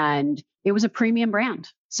 And it was a premium brand.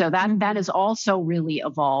 So that has also really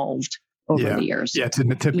evolved over the years. Yeah, to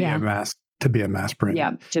be a mass brand.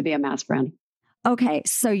 Yeah, to be a mass brand. Okay,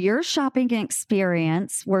 so your shopping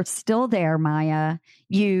experience, we're still there, Maia.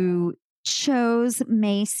 You chose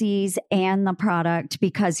Macy's and the product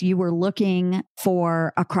because you were looking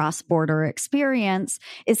for a cross-border experience.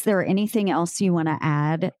 Is there anything else you want to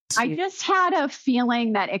add? I just had a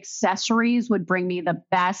feeling that accessories would bring me the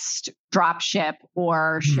best drop ship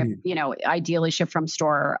or ship, ideally ship from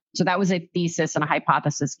store. So that was a thesis and a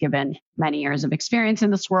hypothesis given many years of experience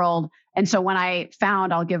in this world. And so when I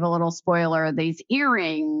found, I'll give a little spoiler, these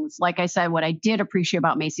earrings, like I said, what I did appreciate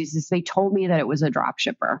about Macy's is they told me that it was a drop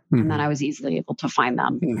shipper. Mm-hmm. And then I was easily able to find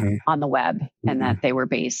them on the web and that they were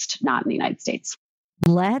based not in the United States.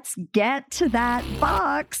 Let's get to that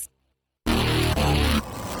box.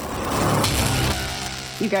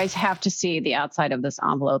 You guys have to see the outside of this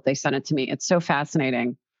envelope. They sent it to me. It's so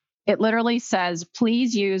fascinating. It literally says,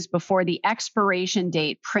 please use before the expiration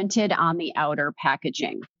date printed on the outer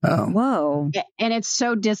packaging. Oh, whoa. And it's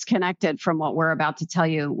so disconnected from what we're about to tell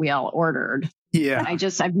you we all ordered. Yeah.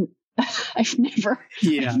 I've never.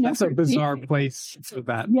 Yeah, that's a bizarre place for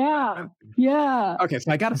that. Yeah. Yeah. Okay,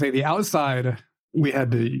 so I got to say, the outside, we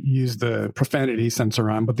had to use the profanity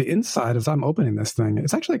sensor on, but the inside, as I'm opening this thing,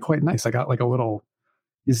 it's actually quite nice. I got like a little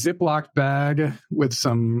Ziploc bag with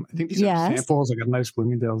some, I think these are samples. I got a nice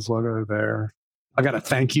Bloomingdale's logo there. I got a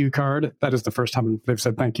thank you card. That is the first time they've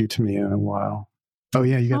said thank you to me in a while. Oh,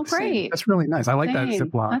 yeah, you got great. That's really nice. I like that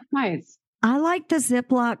Ziploc. That's nice. I like the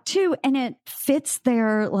Ziploc too. And it fits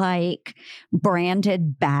their like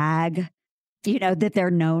branded bag, that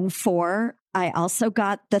they're known for. I also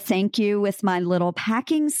got the thank you with my little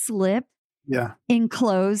packing slip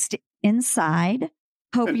enclosed inside.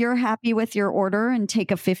 Hope you're happy with your order and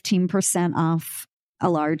take a 15% off a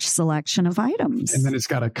large selection of items. And then it's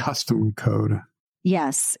got a custom code.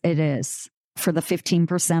 Yes, it is. For the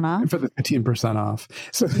 15% off? For the 15% off.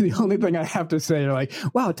 So the only thing I have to say are like,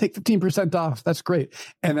 wow, take 15% off. That's great.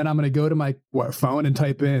 And then I'm going to go to my phone and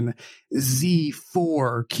type in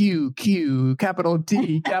Z4QQ, capital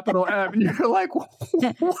T, capital M. And you're like, what?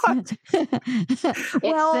 It's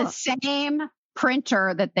the same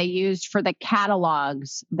printer that they used for the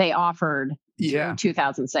catalogs they offered in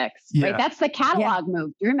 2006. Right? That's the catalog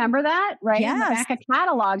move. Do you remember that? Right? Yes. In the back of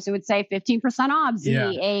catalogs, it would say 15% off Z,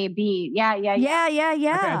 A, B. Yeah. Okay,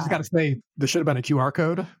 I just got to say, there should have been a QR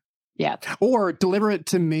code. Yeah. Or deliver it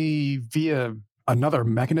to me via another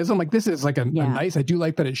mechanism. Like this is like a nice, I do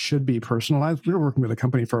like that it should be personalized. We were working with a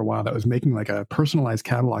company for a while that was making like a personalized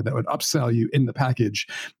catalog that would upsell you in the package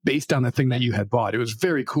based on the thing that you had bought. It was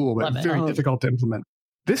very cool, but very difficult to implement.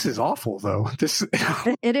 This is awful though.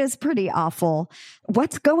 It is pretty awful.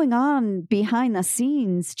 What's going on behind the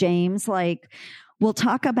scenes, James? Like we'll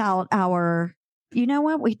talk about you know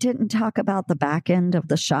what? We didn't talk about the back end of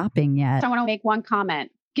the shopping yet. I want to make one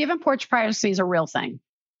comment. Given porch privacy is a real thing.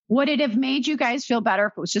 Would it have made you guys feel better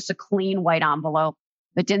if it was just a clean white envelope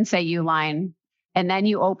that didn't say Uline, and then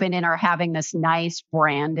you open and are having this nice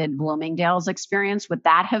branded Bloomingdale's experience? Would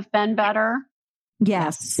that have been better?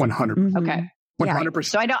 Yes. 100%. Okay. 100%.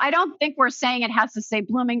 So I don't think we're saying it has to say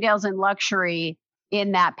Bloomingdale's in luxury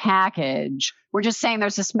in that package. We're just saying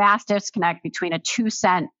there's this mass disconnect between a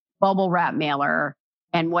 2-cent bubble wrap mailer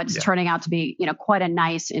and what's turning out to be, quite a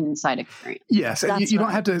nice inside experience. Yes. And you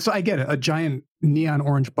don't have to. So I get it. A giant neon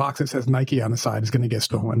orange box that says Nike on the side is going to get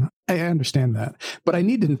stolen. I understand that. But I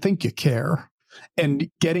need to think you care. And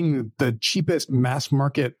getting the cheapest mass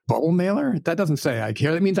market bubble mailer, that doesn't say I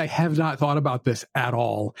care. That means I have not thought about this at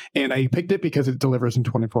all. And I picked it because it delivers in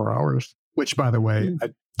 24 hours, which, by the way, I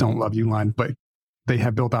don't love Uline, but they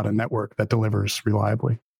have built out a network that delivers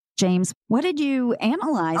reliably. James, what did you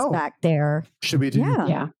analyze back there? Should we do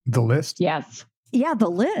the list? Yes. Yeah, the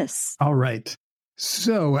list. All right.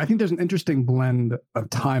 So I think there's an interesting blend of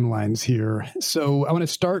timelines here. So I want to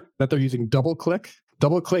start that they're using DoubleClick.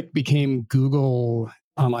 DoubleClick became Google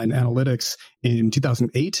Online Analytics in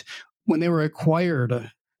 2008 when they were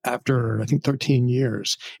acquired after, I think, 13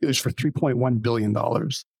 years. It was for $3.1 billion.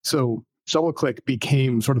 So DoubleClick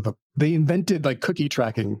became sort of they invented like cookie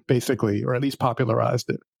tracking, basically, or at least popularized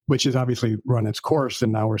it, which has obviously run its course.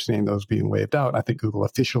 And now we're seeing those being waived out. I think Google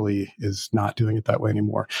officially is not doing it that way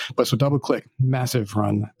anymore. But so DoubleClick, massive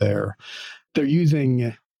run there. They're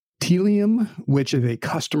using Telium, which is a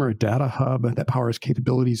customer data hub that powers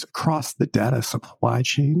capabilities across the data supply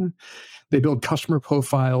chain. They build customer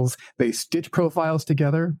profiles. They stitch profiles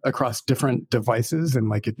together across different devices. And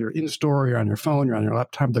like if you're in store, you're on your phone, you're on your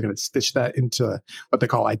laptop, they're going to stitch that into what they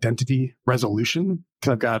call identity resolution.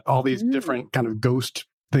 Because I've got all these different kind of ghost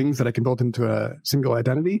things that I can build into a single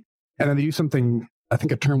identity. And then they use something, I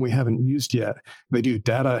think a term we haven't used yet. They do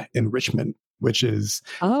data enrichment, which is,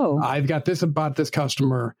 I've got this about this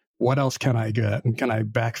customer. What else can I get? And can I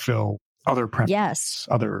backfill other premises,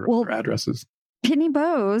 other addresses? Penny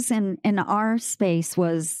Bowes in our space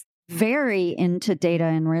was very into data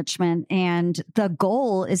enrichment. And the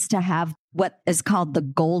goal is to have what is called the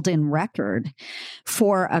golden record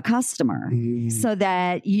for a customer so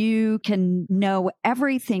that you can know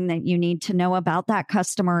everything that you need to know about that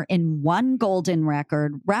customer in one golden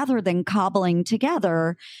record rather than cobbling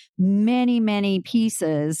together many, many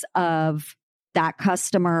pieces of that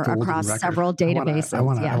customer golden across record. several databases.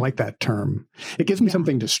 I like that term. It gives me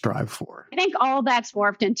something to strive for. I think all that's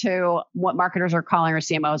morphed into what marketers are calling or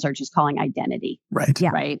CMOs are just calling identity. Right.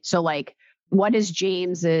 Yeah. Right. So like, what is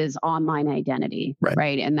James's online identity?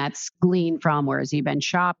 Right. And that's gleaned from where has he been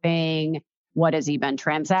shopping? What has he been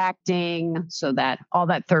transacting? So that all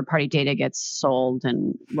that third-party data gets sold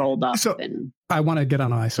and rolled up. So I want to get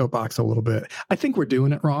on my soapbox a little bit. I think we're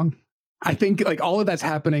doing it wrong. I think like all of that's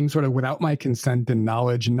happening sort of without my consent and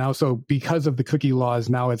knowledge. And now, so because of the cookie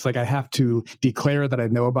laws, now it's like I have to declare that I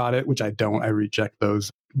know about it, which I don't. I reject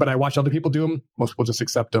those. But I watch other people do them. Most people just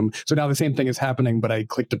accept them. So now the same thing is happening, but I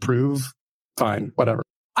click approve. Fine, whatever.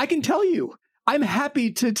 I can tell you. I'm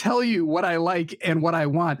happy to tell you what I like and what I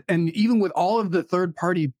want. And even with all of the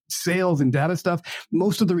third-party sales and data stuff,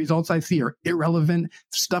 most of the results I see are irrelevant,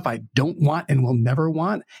 stuff I don't want and will never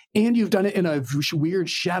want. And you've done it in a weird,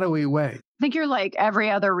 shadowy way. I think you're like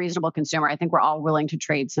every other reasonable consumer. I think we're all willing to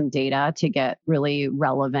trade some data to get really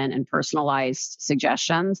relevant and personalized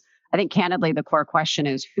suggestions. I think candidly, the core question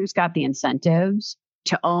is who's got the incentives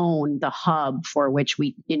to own the hub for which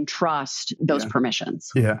we entrust those permissions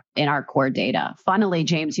in our core data. Funnily,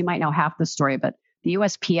 James, you might know half the story, but the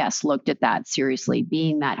USPS looked at that seriously,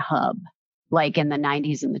 being that hub, like in the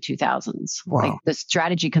 90s and the 2000s. Wow. Like the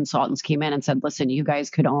strategy consultants came in and said, listen, you guys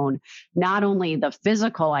could own not only the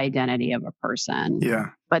physical identity of a person,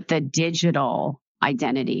 but the digital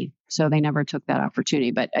identity. So they never took that opportunity.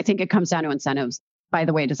 But I think it comes down to incentives. By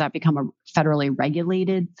the way, does that become a federally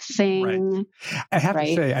regulated thing? Right. I have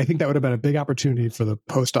to say, I think that would have been a big opportunity for the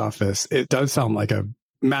post office. It does sound like a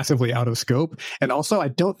massively out of scope. And also, I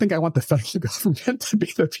don't think I want the federal government to be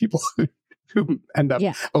the people who end up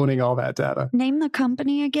owning all that data. Name the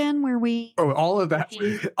company again where we... all of that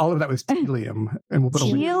was Telium. And we'll put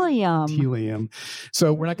Telium.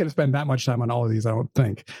 So we're not going to spend that much time on all of these, I don't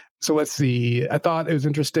think. So let's see. I thought it was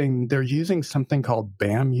interesting. They're using something called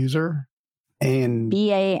BAM user. And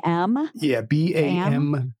BAM? Yeah,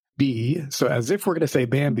 BAMB. So as if we're going to say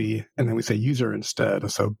Bambi, and then we say user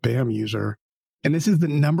instead. So BAM user. And this is the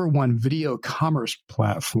 #1 video commerce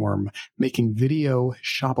platform making video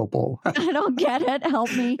shoppable. I don't get it.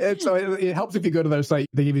 Help me. And so it helps if you go to their site.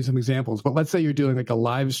 They give you some examples. But let's say you're doing like a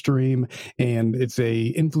live stream and it's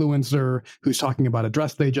a influencer who's talking about a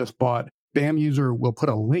dress they just bought. BAM user will put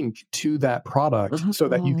a link to that product so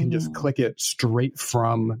that you can just click it straight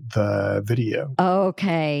from the video.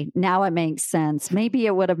 Okay. Now it makes sense. Maybe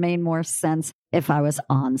it would have made more sense if I was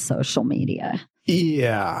on social media.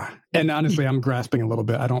 Yeah. And honestly, I'm grasping a little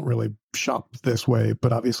bit. I don't really shop this way,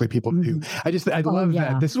 but obviously people do. I love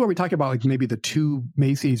that. This is where we talk about like maybe the two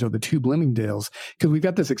Macy's or the two Bloomingdales, because we've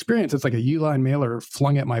got this experience. It's like a Uline mailer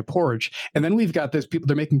flung at my porch. And then we've got this people,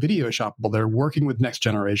 they're making video shoppable. They're working with next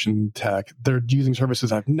generation tech. They're using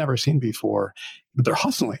services I've never seen before, but they're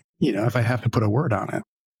hustling, if I have to put a word on it.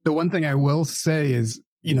 The one thing I will say is,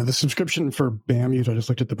 the subscription for BAMU, I just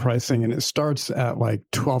looked at the pricing and it starts at like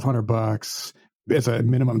 $1,200 as a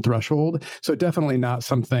minimum threshold. So definitely not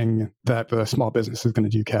something that a small business is going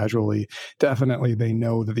to do casually. Definitely they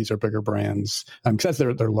know that these are bigger brands because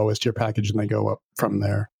that's their lowest tier package and they go up from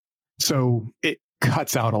there. So it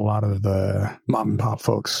cuts out a lot of the mom and pop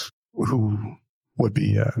folks who would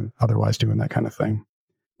be otherwise doing that kind of thing.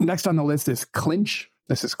 Next on the list is Clinch.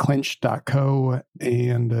 This is clinch.co,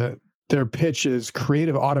 and their pitch is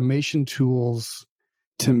creative automation tools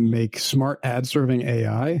to make smart ad serving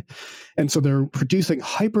AI. And so they're producing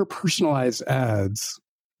hyper-personalized ads.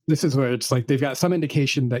 This is where it's like they've got some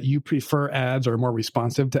indication that you prefer ads or are more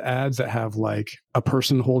responsive to ads that have like a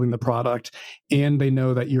person holding the product. And they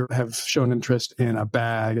know that you have shown interest in a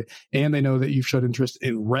bag. And they know that you've shown interest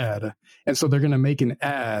in red. And so they're going to make an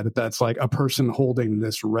ad that's like a person holding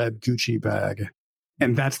this red Gucci bag.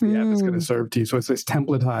 And that's the ad that's going to serve to you. So it's this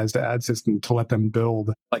templatized ad system to let them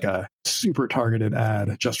build like a super targeted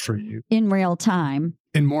ad just for you. In real time.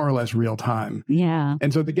 In more or less real time. Yeah.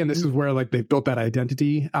 And so again, this is where like they've built that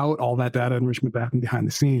identity out, all that data enrichment back and behind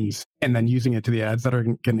the scenes, and then using it to the ads that are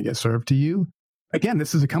going to get served to you. Again,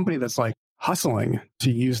 this is a company that's like hustling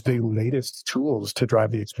to use the latest tools to drive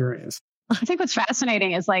the experience. I think what's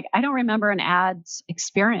fascinating is like, I don't remember an ads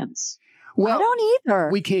experience. Well, I don't either.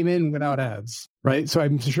 We came in without ads, right? So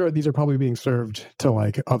I'm sure these are probably being served to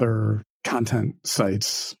like other content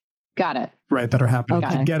sites. Got it. Right, that are happening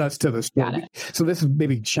to get us to the store. So this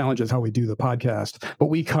maybe challenges how we do the podcast, but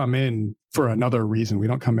we come in for another reason. We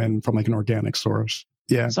don't come in from like an organic source.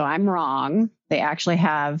 Yeah. So I'm wrong. They actually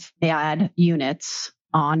have ad units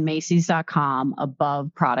on Macy's.com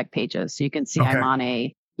above product pages. So you can see I'm on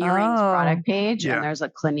a earrings product page and there's a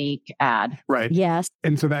Clinique ad. Right. Yes.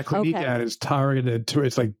 And so that Clinique ad is targeted to,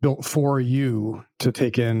 it's like built for you to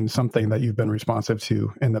take in something that you've been responsive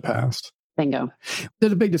to in the past. Bingo.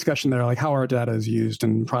 There's a big discussion there, like how our data is used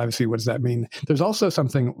and privacy. What does that mean? There's also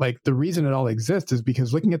something like the reason it all exists is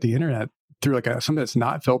because looking at the internet through like something that's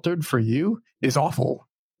not filtered for you is awful.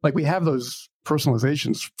 Like we have those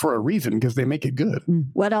personalizations for a reason because they make it good.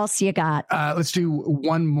 What else you got? Let's do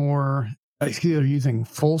one more. I see they're using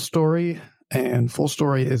Full Story, and Full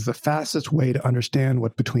Story is the fastest way to understand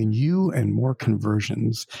what's between you and more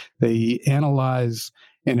conversions. They analyze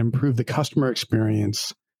and improve the customer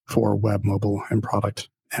experience for web, mobile, and product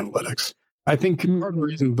analytics. I think part of the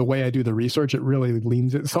reason, the way I do the research, it really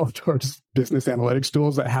leans itself towards business analytics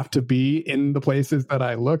tools that have to be in the places that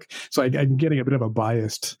I look. So I'm getting a bit of a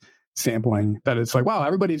biased sampling that it's like, wow,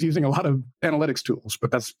 everybody's using a lot of analytics tools, but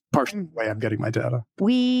that's partially the way I'm getting my data.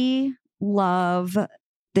 We love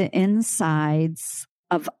the insides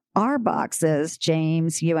of our boxes,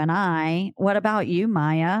 James, you and I. What about you,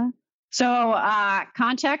 Maia? So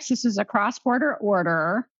context, this is a cross-border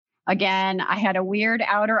order. Again, I had a weird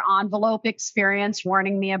outer envelope experience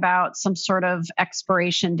warning me about some sort of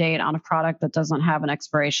expiration date on a product that doesn't have an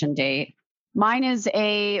expiration date. Mine is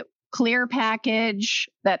a clear package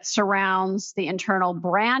that surrounds the internal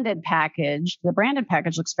branded package. The branded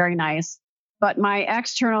package looks very nice, but my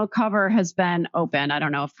external cover has been open. I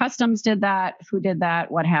don't know if customs did that, who did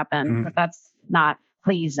that, what happened, but that's not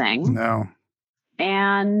pleasing. No.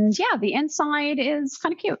 And yeah, the inside is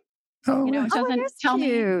kind of cute. Oh, it doesn't tell me.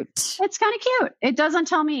 It's kind of cute. It doesn't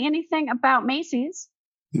tell me anything about Macy's.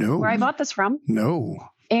 No. Where I bought this from. No.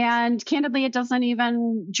 And candidly, it doesn't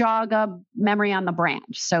even jog a memory on the brand.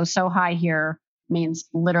 So high here means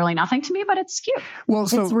literally nothing to me, but it's cute. Well,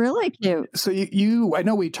 so it's really cute. So I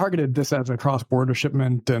know we targeted this as a cross-border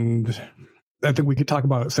shipment, and I think we could talk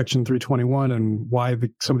about Section 321 and why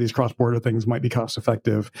some of these cross-border things might be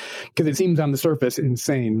cost-effective. Because it seems on the surface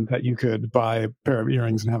insane that you could buy a pair of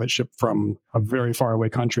earrings and have it shipped from a very far-away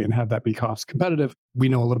country and have that be cost-competitive. We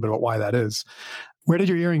know a little bit about why that is. Where did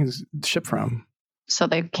your earrings ship from? So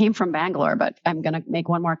they came from Bangalore, but I'm going to make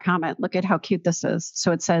one more comment. Look at how cute this is.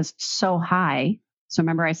 So it says, so high. So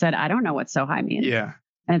remember I said, I don't know what so high means. Yeah.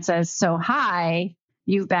 And it says, so high.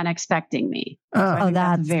 You've been expecting me. So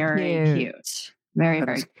that's very cute. Very,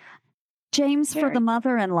 very cute. James, for the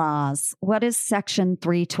mother-in-laws, what is Section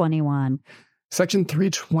 321? Section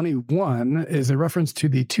 321 is a reference to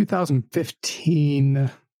the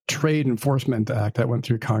 2015 Trade Enforcement Act that went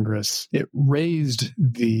through Congress, it raised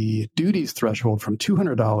the duties threshold from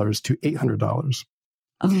 $200 to $800.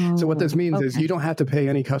 Oh, So what this means is you don't have to pay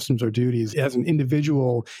any customs or duties as an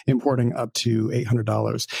individual importing up to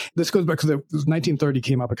 $800. This goes back because 1930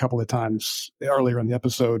 came up a couple of times earlier in the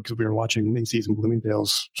episode because we were watching Macy's and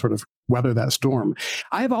Bloomingdale's sort of weather that storm.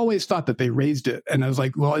 I've always thought that they raised it. And I was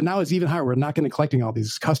like, well, now it's even higher. We're not going to be collecting all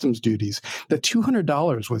these customs duties. The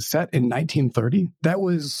 $200 was set in 1930. That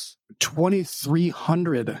was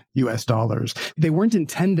 $2,300 US. They weren't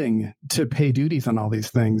intending to pay duties on all these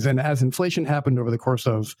things. And as inflation happened over the course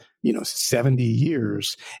of, 70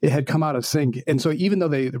 years, it had come out of sync. And so even though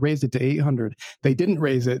they raised it to $800, they didn't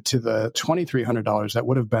raise it to the $2,300 that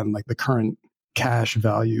would have been like the current cash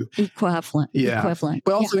value. Equivalent.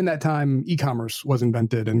 But also in that time, e-commerce was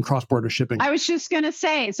invented and cross-border shipping. I was just going to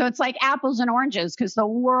say, so it's like apples and oranges because the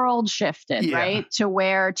world shifted, right? To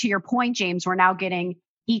where, to your point, James, we're now getting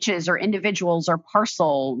eaches or individuals or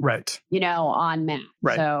parcel, right? On mass.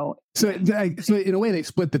 Right. So in a way, they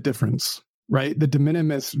split the difference, right? The de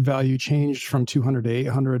minimis value changed from 200 to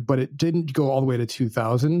 800, but it didn't go all the way to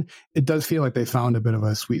 2,000. It does feel like they found a bit of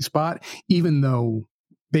a sweet spot, even though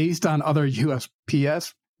based on other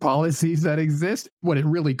USPS policies that exist, what it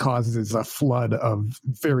really causes is a flood of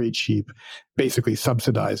very cheap, basically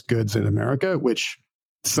subsidized goods in America, which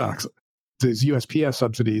sucks. These USPS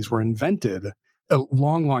subsidies were invented a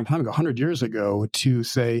long, long time ago, 100 years ago, to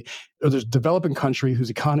say, there's a developing country whose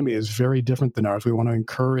economy is very different than ours. We want to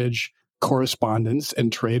encourage correspondence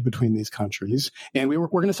and trade between these countries. And we're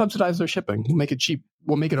going to subsidize their shipping. We'll make it cheap.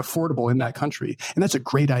 We'll make it affordable in that country. And that's a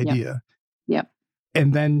great idea. Yep.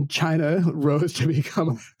 And then China rose to become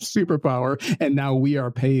a superpower. And now we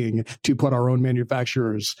are paying to put our own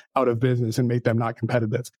manufacturers out of business and make them not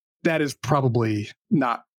competitive. That is probably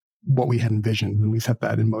not what we had envisioned when we set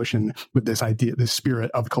that in motion with this idea, this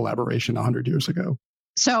spirit of collaboration 100 years ago.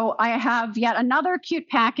 So I have yet another cute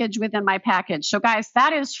package within my package. So guys,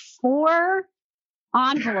 that is 4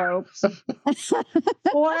 envelopes,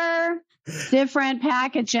 4 different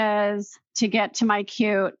packages to get to my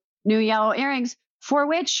cute new yellow earrings, for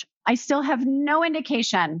which I still have no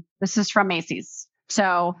indication this is from Macy's.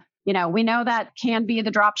 So, we know that can be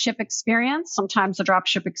the drop ship experience. Sometimes the drop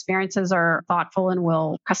ship experiences are thoughtful and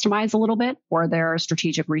will customize a little bit for their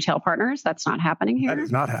strategic retail partners. That's not happening here. That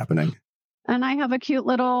is not happening. And I have a cute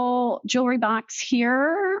little jewelry box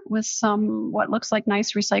here with some what looks like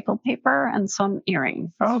nice recycled paper and some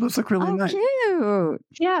earrings. Oh, those look really nice. Cute.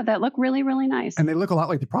 Yeah, that look really, really nice. And they look a lot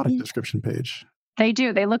like the product description page. They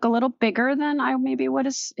do. They look a little bigger than I maybe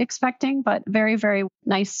was expecting, but very, very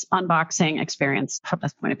nice unboxing experience from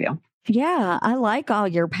this point of view. Yeah, I like all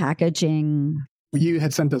your packaging. You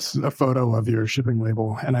had sent us a photo of your shipping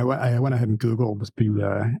label, and I went ahead and Googled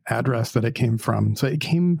the address that it came from. So it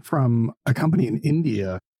came from a company in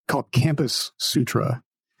India called Campus Sutra.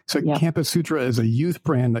 So Campus Sutra is a youth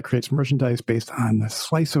brand that creates merchandise based on the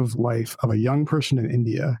slice of life of a young person in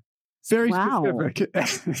India. Very specific.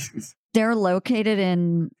 They're located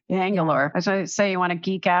in Bangalore. As I say, you want to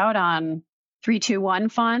geek out on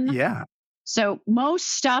 3-2-1 fun? Yeah. So most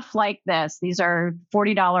stuff like this, these are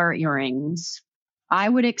 $40 earrings, I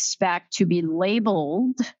would expect to be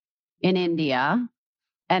labeled in India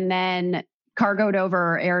and then cargoed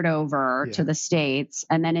over, aired over to the States,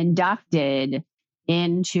 and then inducted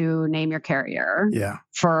into Name Your Carrier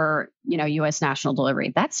for, U.S. national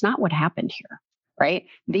delivery. That's not what happened here, right?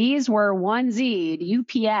 These were onesied,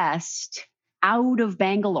 UPS'd out of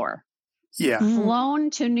Bangalore,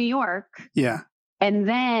 flown to New York, and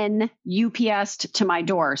then UPS'd to my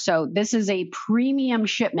door. So this is a premium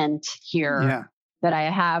shipment here that I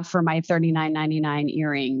have for my $39.99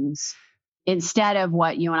 earrings instead of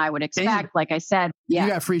what you and I would expect. Like I said, you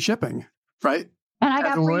got free shipping, right? And I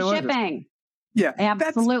got free shipping. Yeah,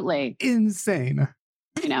 absolutely. That's insane.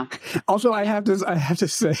 Also, I have to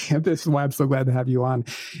say, this is why I'm so glad to have you on.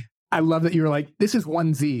 I love that you were like, this is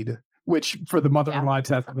onesied, which for the mother-in-law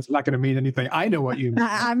test, it's not going to mean anything. I know what you mean.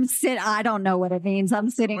 I don't know what it means.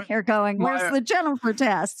 I'm sitting here going, where's the Jennifer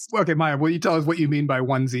test? Okay, Maia, will you tell us what you mean by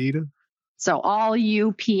onesied? So all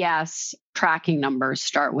UPS tracking numbers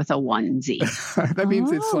start with a 1Z. That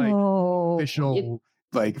means it's like official,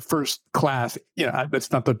 like first class.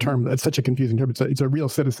 That's not the term. That's such a confusing term. It's a real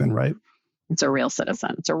citizen, right? It's a real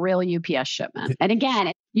citizen. It's a real UPS shipment. And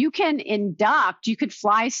again, you can induct, you could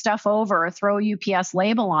fly stuff over, throw a UPS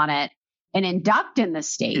label on it and induct in the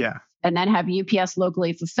state and then have UPS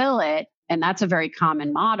locally fulfill it. And that's a very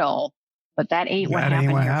common model. But that ain't what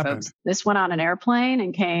happened here, folks. This went on an airplane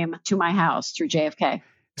and came to my house through JFK.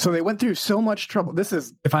 So they went through so much trouble. This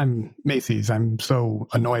is, if I'm Macy's, I'm so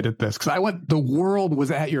annoyed at this because the world was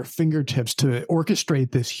at your fingertips to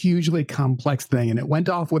orchestrate this hugely complex thing, and it went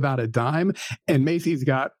off without a dime, and Macy's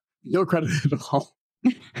got no credit at all.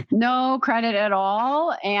 No credit at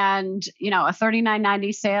all. And, a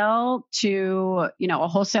 $39.90 sale to, a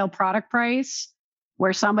wholesale product price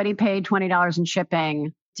where somebody paid $20 in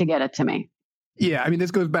shipping to get it to me. Yeah. I mean, this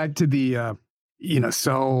goes back to the,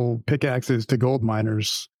 sell pickaxes to gold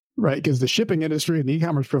miners, right? Because the shipping industry and the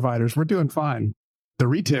e-commerce providers, we're doing fine. The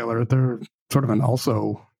retailer, they're sort of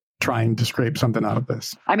also trying to scrape something out of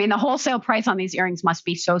this. I mean, the wholesale price on these earrings must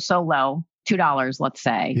be so low, $2, let's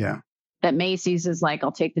say. Yeah. That Macy's is like,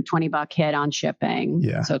 I'll take the $20 hit on shipping.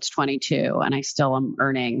 Yeah. So it's 22 and I still am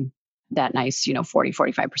earning that nice,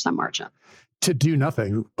 40-45% margin. To do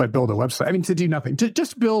nothing but build a website. I mean, to do nothing, to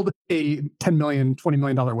just build a $10 million, $20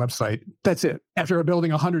 million website. That's it. After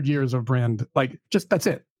building 100 years of brand, that's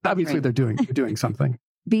it. Obviously, right. They're doing something.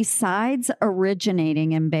 Besides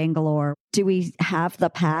originating in Bangalore, do we have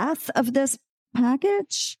the path of this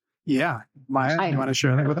package? Yeah. Maia, you want to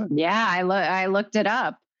share that with us? Yeah, I looked it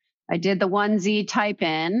up. I did the 1Z type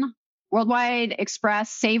in. Worldwide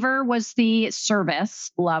Express Saver was the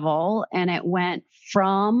service level, and it went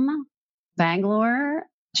from Bangalore,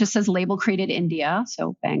 just says label created India,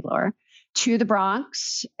 so Bangalore, to the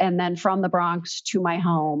Bronx, and then from the Bronx to my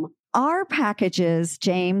home. Our packages,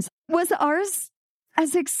 James, was ours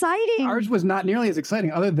as exciting? Ours was not nearly as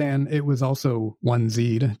exciting, other than it was also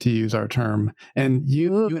 1Z'd, to use our term. And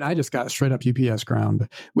you and I just got straight up UPS ground,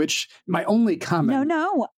 which my only comment.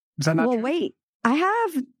 No. Is that not well, true? Wait. I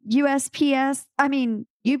have UPS,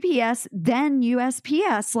 then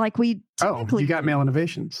USPS, like we typically. You got Mail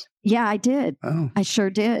Innovations. Yeah, I did. Oh. I sure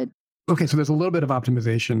did. Okay, so there's a little bit of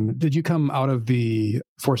optimization. Did you come out of the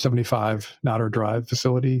 475 Notter Drive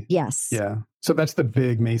facility? Yes. Yeah. So that's the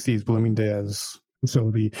big Macy's Bloomingdale's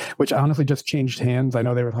facility, which honestly just changed hands. I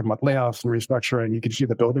know they were talking about layoffs and restructuring. You could see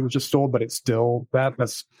the building was just sold, but it's still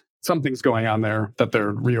that's something's going on there that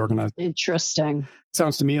they're reorganizing. Interesting.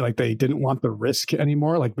 Sounds to me like they didn't want the risk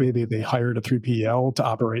anymore. Like maybe they hired a 3PL to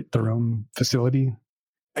operate their own facility.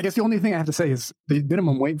 I guess the only thing I have to say is the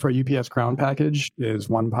minimum weight for a UPS Crown package is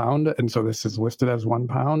 1 pound. And so this is listed as 1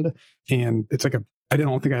 pound. And it's like I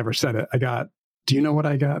don't think I ever said it. Do you know what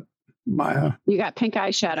I got, Maia? You got pink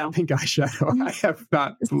eyeshadow. Pink eyeshadow. I have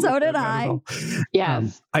not. So did I.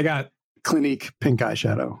 Yes. I got Clinique pink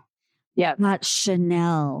eyeshadow. Yeah. Not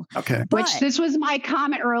Chanel. Okay. Which this was my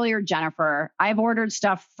comment earlier, Jennifer. I've ordered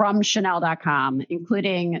stuff from Chanel.com,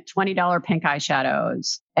 including $20 pink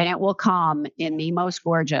eyeshadows, and it will come in the most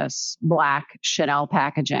gorgeous black Chanel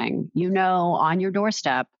packaging. On your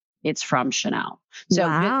doorstep, it's from Chanel. So,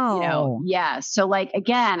 wow. So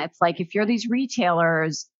again, it's like if you're these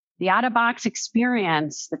retailers, the out-of-box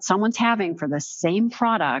experience that someone's having for the same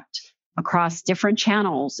product across different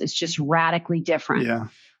channels is just radically different. Yeah.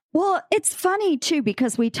 Well, it's funny, too,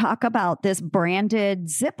 because we talk about this branded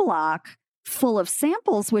Ziploc full of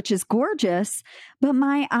samples, which is gorgeous, but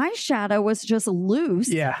my eyeshadow was just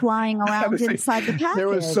loose flying around inside the package. There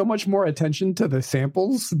was so much more attention to the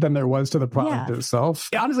samples than there was to the product itself.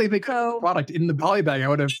 Honestly, if they could have the product in the poly bag, I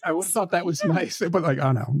would have thought that was nice. But we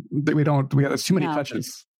got too many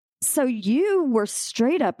touches. So you were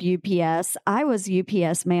straight up UPS. I was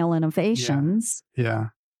UPS Mail Innovations. Yeah.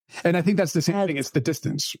 And I think that's the same thing. It's the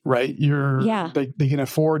distance, right? They can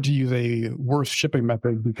afford to use a worse shipping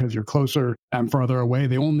method because you're closer and further away.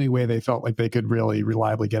 The only way they felt like they could really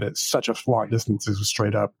reliably get it such a long distance is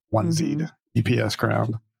straight up 1Z UPS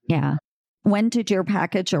ground. Yeah. When did your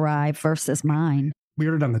package arrive versus mine? We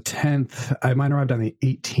ordered on the 10th. Mine arrived on the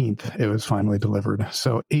 18th. It was finally delivered.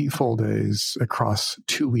 So 8 full days across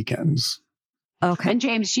 2 weekends. Okay. And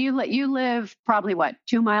James, you live probably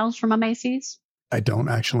 2 miles from a Macy's? I don't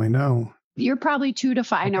actually know. You're probably 2 to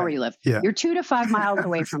 5. Okay. I know where you live. Yeah. You're 2 to 5 miles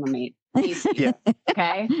away from a Macy's. Yeah.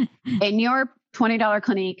 Okay. And your $20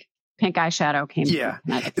 Clinique pink eyeshadow came. Yeah.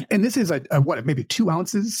 And this is maybe 2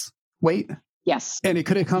 ounces weight? Yes. And it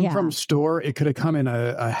could have come from store. It could have come in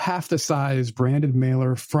a half the size branded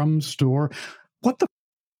mailer from store.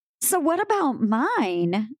 So what about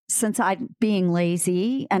mine? Since I'm being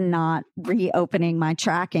lazy and not reopening my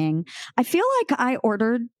tracking, I feel like I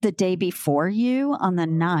ordered the day before you on the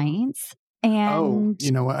 9th. And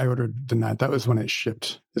you know what? I ordered the 9th. That was when it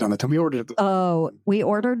shipped. It's on the 10th. We ordered it. We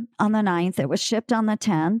ordered on the 9th. It was shipped on the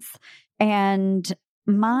 10th. And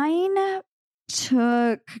mine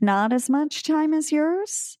took not as much time as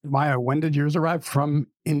yours. Maia, when did yours arrive from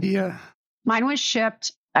India? Mine was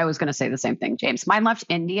shipped. I was going to say the same thing, James. Mine left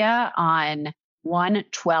India on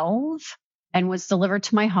 1/12 and was delivered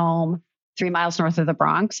to my home 3 miles north of the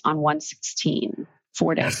Bronx on 116,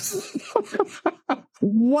 4 days.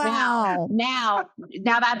 Wow. Now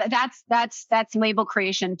that's label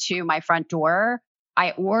creation to my front door.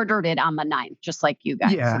 I ordered it on the 9th, just like you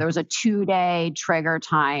guys. Yeah. So there was a 2-day trigger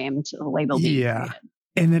time to the label being created.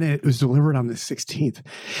 And then it was delivered on the 16th.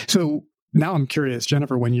 So now I'm curious,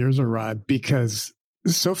 Jennifer, when yours arrived, because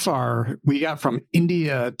so far we got from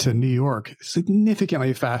India to New York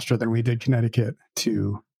significantly faster than we did Connecticut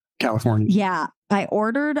to California. Yeah. I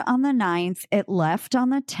ordered on the 9th. It left on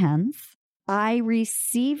the 10th. I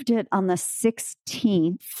received it on the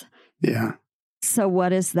 16th. Yeah. So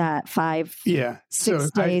what is that?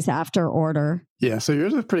 6 days after order. Yeah. So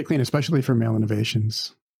yours is pretty clean, especially for mail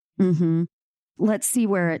innovations. Mm-hmm. Let's see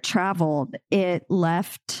where it traveled. It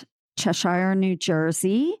left Cheshire, New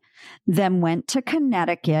Jersey, then went to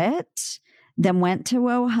Connecticut, then went to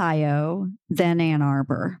Ohio, then Ann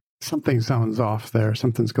Arbor. Something sounds off there.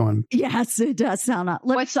 Something's going. Yes, it does sound off.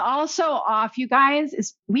 What's also off, you guys,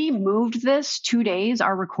 is we moved this 2 days,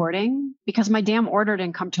 our recording, because my damn order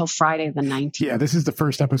didn't come till Friday the 19th. Yeah, this is the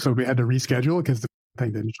first episode we had to reschedule because the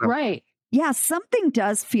thing didn't show. Right. Yeah, something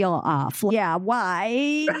does feel off. Yeah,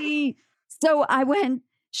 why? So I went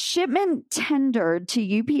shipment tendered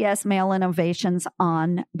to UPS Mail Innovations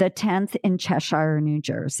on the 10th in Cheshire, New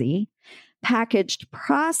Jersey. Packaged,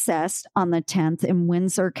 processed on the 10th in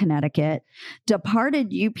Windsor, Connecticut.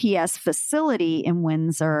 Departed UPS facility in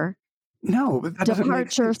Windsor. No, but that doesn't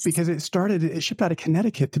make sense because it shipped out of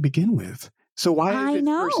Connecticut to begin with. So why is it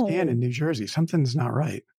first scanned in New Jersey? Something's not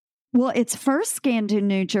right. Well, it's first scanned in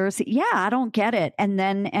New Jersey. Yeah, I don't get it. And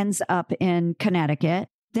then ends up in Connecticut.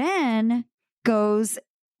 Then goes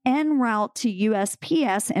en route to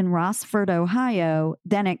USPS in Rossford, Ohio.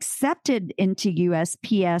 Then accepted into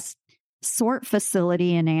USPS sort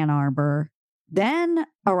facility in Ann Arbor, then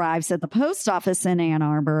arrives at the post office in Ann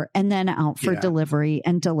Arbor, and then out for delivery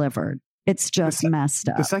and delivered. It's just messed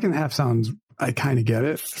up. The second half I kind of get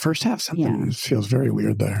it. First half, something feels very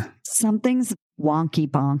weird there. Something's wonky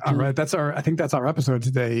bonky. All right. I think that's our episode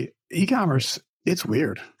today. E-commerce, it's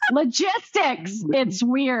weird. Logistics, it's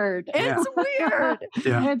weird. It's weird.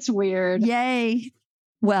 Yeah. It's weird. Yay.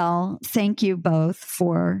 Well, thank you both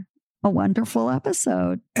for a wonderful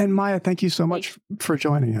episode. And Maia, thank you so much for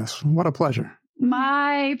joining us. What a pleasure.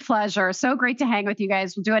 My pleasure. So great to hang with you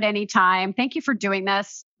guys. We'll do it anytime. Thank you for doing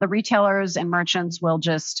this. The retailers and merchants will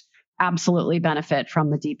just absolutely benefit from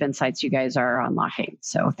the deep insights you guys are unlocking.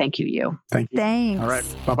 So thank you. Thank you. Thanks. All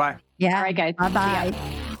right. Bye-bye. Yeah. All right, guys. Bye-bye.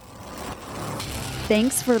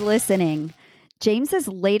 Thanks for listening. James's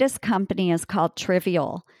latest company is called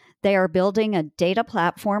Trivial. They are building a data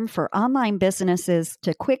platform for online businesses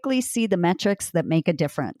to quickly see the metrics that make a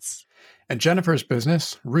difference. And Jennifer's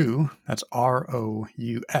business, Roux, that's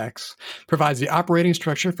ROUX, provides the operating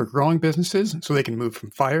structure for growing businesses so they can move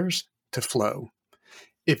from fires to flow.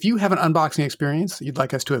 If you have an unboxing experience you'd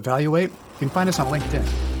like us to evaluate, you can find us on LinkedIn.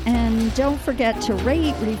 And don't forget to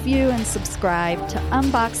rate, review, and subscribe to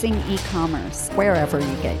Unboxing E-Commerce, wherever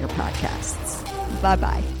you get your podcasts.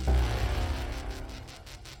 Bye-bye.